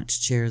used to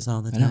watch Cheers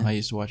all the I time. know. I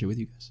used to watch it with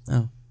you guys.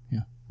 Oh.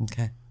 Yeah.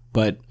 Okay.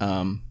 But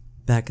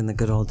Back in the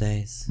good old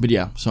days. But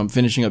yeah, so I'm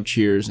finishing up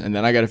Cheers, and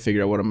then I got to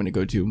figure out what I'm going to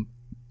go to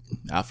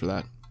after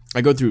that.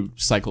 I go through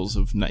cycles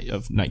of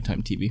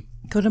nighttime TV.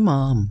 Go to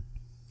Mom.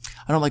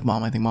 I don't like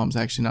Mom. I think Mom's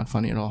actually not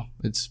funny at all.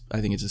 I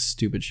think it's a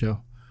stupid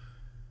show.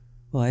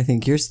 Well, I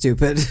think you're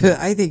stupid.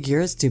 I think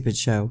you're a stupid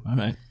show. All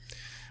right.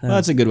 Well,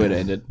 that's a good way to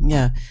end it.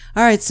 Yeah.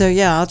 All right. So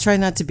yeah, I'll try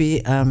not to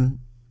be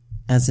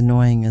as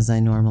annoying as I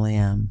normally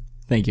am.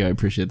 Thank you. I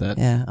appreciate that.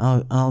 Yeah.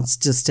 I'll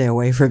just stay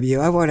away from you.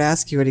 I won't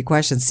ask you any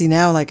questions. See,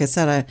 now, like I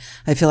said,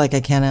 I feel like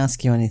I can't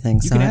ask you anything.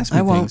 You so can ask me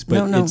I won't. things,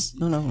 but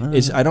No.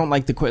 it's I don't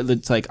like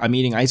it's like I'm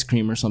eating ice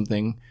cream or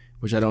something,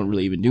 which I don't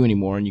really even do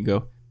anymore, and you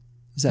go,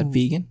 is that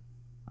vegan?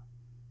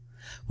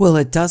 Well,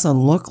 it doesn't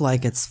look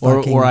like it's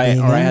fucking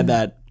vegan. I had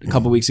that a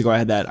couple weeks ago. I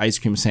had that ice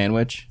cream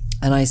sandwich.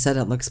 And I said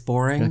it looks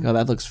boring. Like, oh,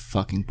 that looks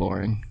fucking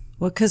boring.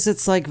 Well, because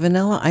it's like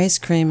vanilla ice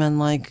cream and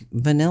like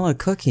vanilla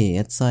cookie.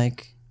 It's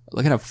like.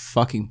 Look at how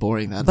fucking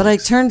boring that But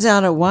looks. it turns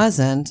out it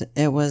wasn't.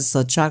 It was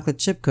a chocolate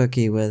chip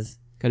cookie with.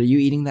 God, are you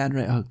eating that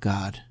right? Oh,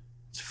 God.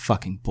 It's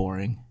fucking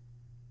boring.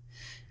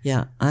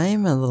 Yeah,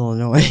 I'm a little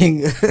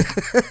annoying.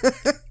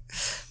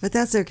 But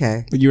that's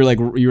okay. But you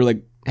were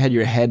like, had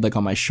your head like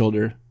on my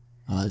shoulder.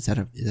 Oh, is that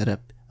a,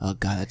 oh,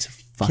 God, that's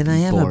fucking boring. Can I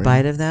have a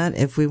bite of that?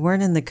 If we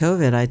weren't in the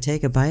COVID, I'd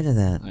take a bite of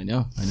that. I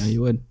know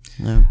you would.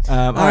 No.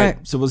 All right.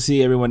 So we'll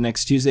see everyone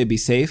next Tuesday. Be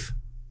safe.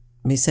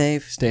 Be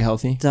safe. Stay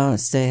healthy. Don't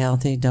stay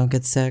healthy. Don't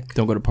get sick.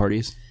 Don't go to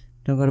parties.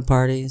 Don't go to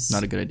parties.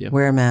 Not a good idea.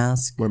 Wear a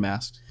mask. Wear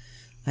masks.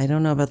 I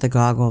don't know about the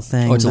goggle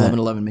thing. Oh, it's but-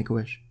 11/11. Make a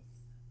wish.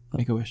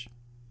 Make a wish.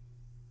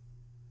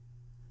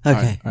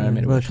 Okay. All right, I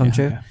made a Will wish. it come Yeah,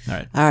 true? okay. All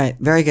right. All right.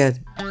 Very good.